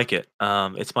important. I like it.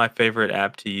 It's my favorite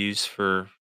app to use for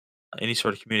any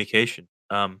sort of communication.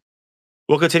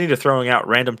 We'll continue to throwing out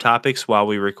random topics while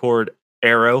we record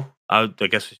Arrow. I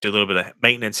guess we should do a little bit of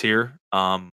maintenance here.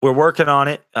 We're working on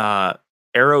it.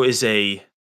 Arrow is a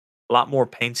lot more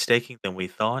painstaking than we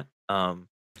thought. A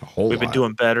whole We've been lot.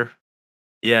 doing better.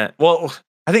 Yeah. Well,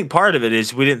 I think part of it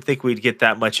is we didn't think we'd get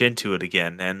that much into it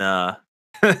again, and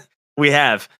we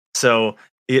have. So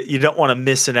you don't want to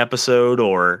miss an episode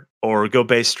or go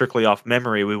based strictly off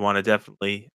memory. We want to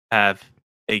definitely have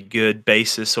a good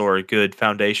basis or a good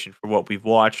foundation for what we've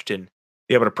watched and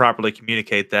be able to properly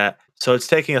communicate that. So it's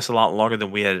taking us a lot longer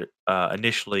than we had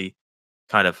initially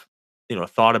kind of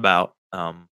thought about.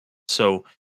 So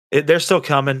they're still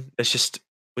coming. It's just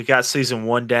we got season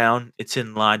one down. It's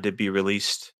in line to be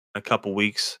released in a couple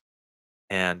weeks,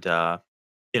 and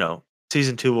you know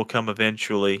season two will come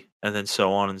eventually, and then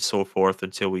so on and so forth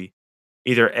until we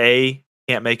either a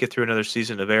can't make it through another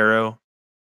season of Arrow,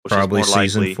 which is Probably more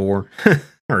season likely, 4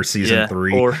 or season yeah,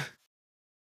 3.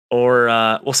 or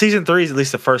well, season three at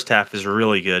least the first half is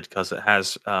really good because it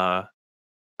has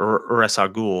Ra's al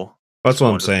Ghul. That's It's what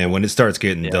I'm saying. wonderful. When it starts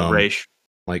getting Yeah, dumb, Raish.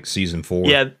 like season 4.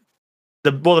 Yeah,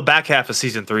 the back half of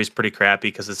season three is pretty crappy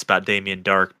because it's about Damien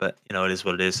Dark, but it is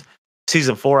what it is.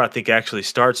 Season four, I think, actually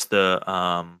starts the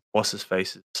what's his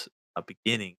face's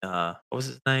beginning. What was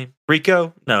his name?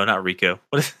 Rico? No, not Rico.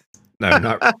 What is? No,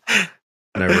 not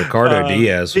no. Ricardo uh,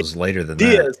 Diaz was later than that.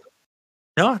 Diaz.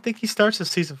 No, I think he starts in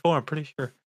season four. I'm pretty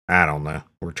sure. I don't know.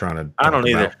 We're trying to I talk don't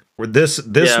either. about this.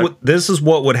 Yeah. This is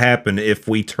what would happen if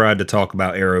we tried to talk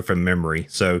about Arrow from memory.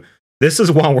 So this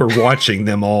is why we're watching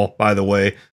them all. By the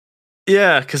way,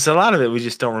 Yeah, because a lot of it we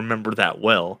just don't remember that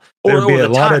well, or, There'd be or a the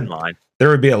lot of- timeline. there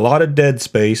would be a lot of dead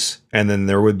space, and then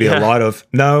there would be a Yeah. lot of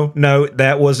no,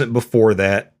 that wasn't before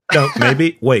that. No,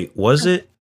 maybe wait, was it?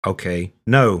 Okay,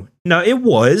 no, it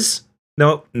was.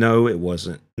 No, it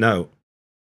wasn't. No,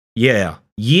 yeah,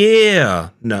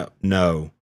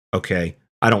 no. Okay,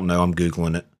 I don't know. I'm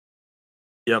googling it.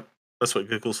 Yep, that's what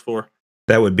Google's for.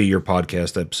 That would be your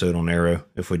podcast episode on Arrow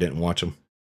if we didn't watch them.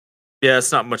 Yeah,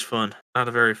 it's not much fun. Not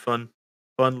a very fun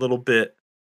little bit.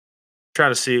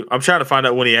 I'm trying to find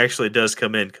out when he actually does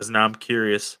come in because now I'm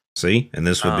curious. See, and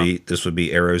this would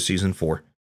be Arrow season 4.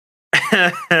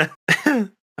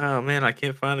 Oh man, I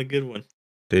can't find a good one.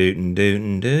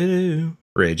 Doo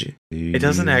Reggie. It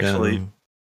doesn't actually.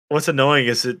 What's annoying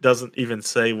is it doesn't even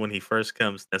say when he first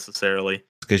comes necessarily.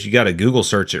 Because you got to Google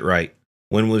search it right.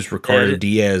 When was Ricardo Yeah,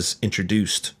 Diaz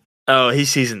introduced? Oh, he's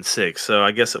season 6, so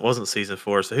I guess it wasn't season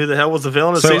 4. So who the hell was the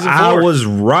villain of So season 4? I was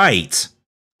right.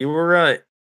 You were right.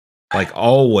 Like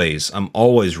always. I'm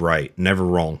always right. Never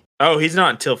wrong. Oh, he's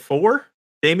not until 4?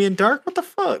 Damien Dark? What the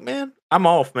fuck, man? I'm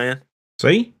off, man.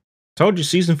 See? Told you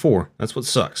season 4. That's what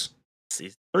sucks.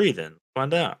 Season 3 then.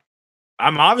 Find out.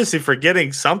 I'm obviously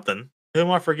forgetting something. Who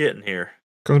am I forgetting here?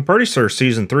 Because I'm pretty sure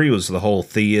season 3 was the whole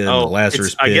Thea and the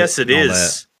Lazarus I pit guess it and all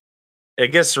is. I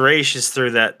guess Raish is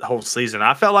through that whole season.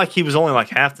 I felt like he was only like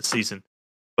half the season,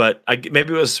 but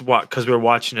maybe it was because we were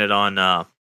watching it on. that.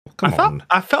 Come on.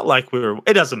 I felt like we were.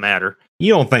 It doesn't matter.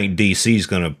 You don't think DC's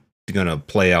gonna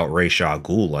play out Ra's al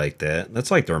Ghul like that? That's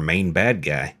like their main bad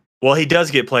guy. Well, he does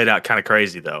get played out kind of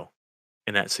crazy though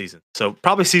in that season. So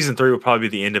probably season 3 will probably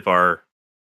be the end of our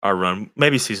run.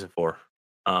 Maybe season 4.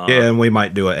 Yeah, and we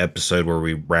might do an episode where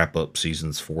we wrap up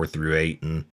seasons 4 through 8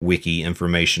 and wiki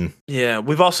information. Yeah,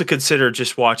 we've also considered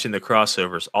just watching the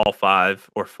crossovers, all 5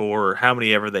 or 4, or how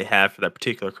many ever they have for that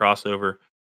particular crossover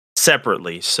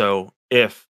separately. So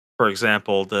if, for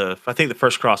example, I think the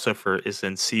first crossover is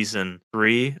in season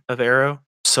 3 of Arrow.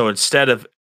 So instead of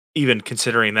even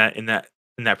considering that in that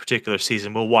particular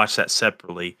season, we'll watch that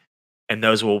separately, and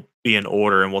those will be in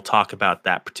order, and we'll talk about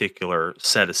that particular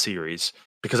set of series.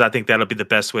 Because I think that'll be the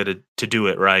best way to do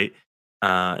it, right?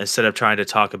 Instead of trying to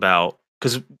talk about,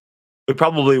 because we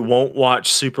probably won't watch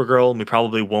Supergirl and we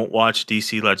probably won't watch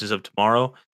DC Legends of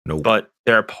Tomorrow, Nope. but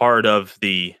they're part of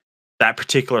that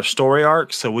particular story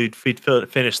arc. So we'd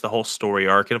finish the whole story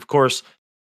arc, and of course,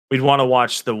 we'd want to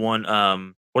watch the one.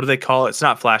 What do they call it? It's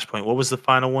not Flashpoint. What was the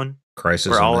final one?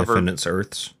 Crisis Where on Oliver- Infinite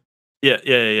Earths.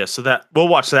 Yeah. So that we'll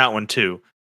watch that one too.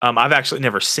 I've actually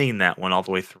never seen that one all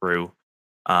the way through.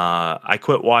 I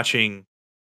quit watching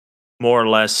more or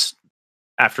less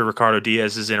after Ricardo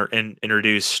Diaz is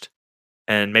introduced,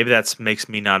 and maybe that makes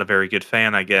me not a very good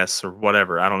fan, I guess, or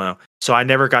whatever. I don't know. So I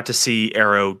never got to see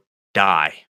Arrow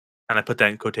die, and I put that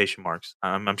in quotation marks.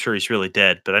 I'm sure he's really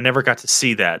dead, but I never got to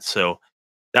see that. So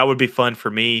that would be fun for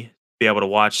me to be able to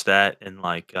watch that and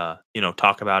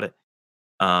talk about it.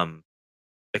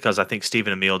 Because I think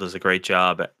Stephen Amell does a great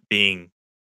job at being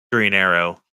Green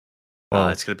Arrow. Well,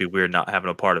 it's going to be weird not having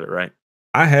a part of it, right?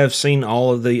 I have seen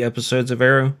all of the episodes of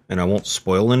Arrow, and I won't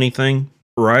spoil anything.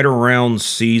 Right around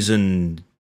season,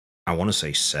 I want to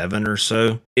say 7 or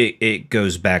so, it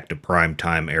goes back to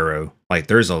primetime Arrow. Like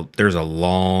there's a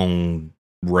long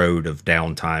road of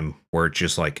downtime where it's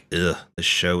just like, ugh, the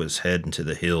show is heading to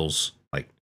the hills. Like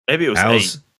Maybe it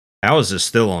was how is this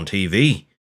still on TV?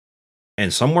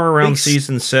 And somewhere around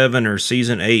season 7 or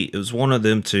season 8, it was one of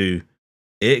them two.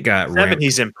 It got 7.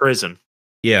 He's in prison.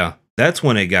 Yeah, that's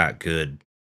when it got good.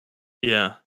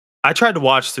 Yeah, I tried to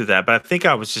watch through that, but I think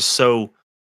I was just so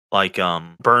like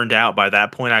burned out by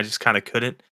that point. I just kind of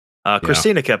couldn't.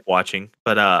 Christina kept watching,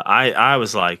 but I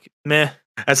was like, meh.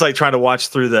 That's like trying to watch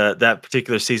through that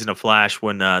particular season of Flash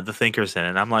when the Thinker's in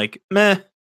it. I'm like, meh.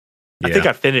 Yeah. I think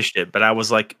I finished it, but I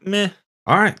was like, meh.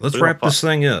 All right, let's wrap this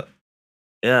thing up.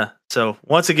 Yeah. So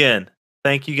once again,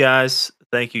 thank you guys.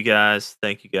 Thank you guys.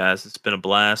 Thank you guys. It's been a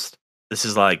blast. This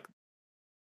is like,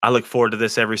 I look forward to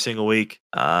this every single week.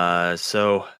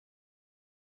 So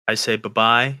I say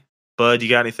bye-bye. Bud, you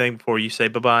got anything before you say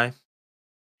bye-bye?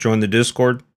 Join the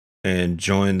Discord and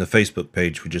join the Facebook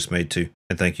page we just made too.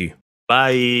 And thank you.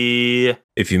 Bye.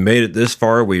 If you made it this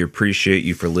far, we appreciate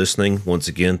you for listening. Once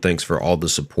again, thanks for all the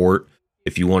support.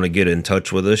 If you want to get in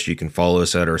touch with us, you can follow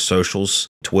us at our socials.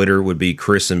 Twitter would be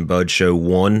Chris and Bud Show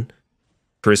 1.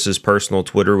 Chris's personal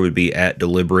Twitter would be at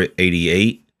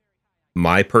Deliberate88.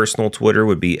 My personal Twitter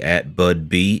would be at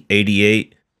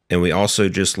BudB88. And we also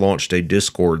just launched a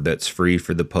Discord that's free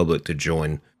for the public to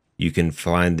join. You can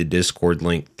find the Discord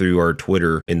link through our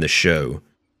Twitter in the show.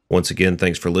 Once again,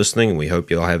 thanks for listening, and we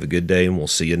hope you all have a good day, and we'll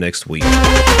see you next week.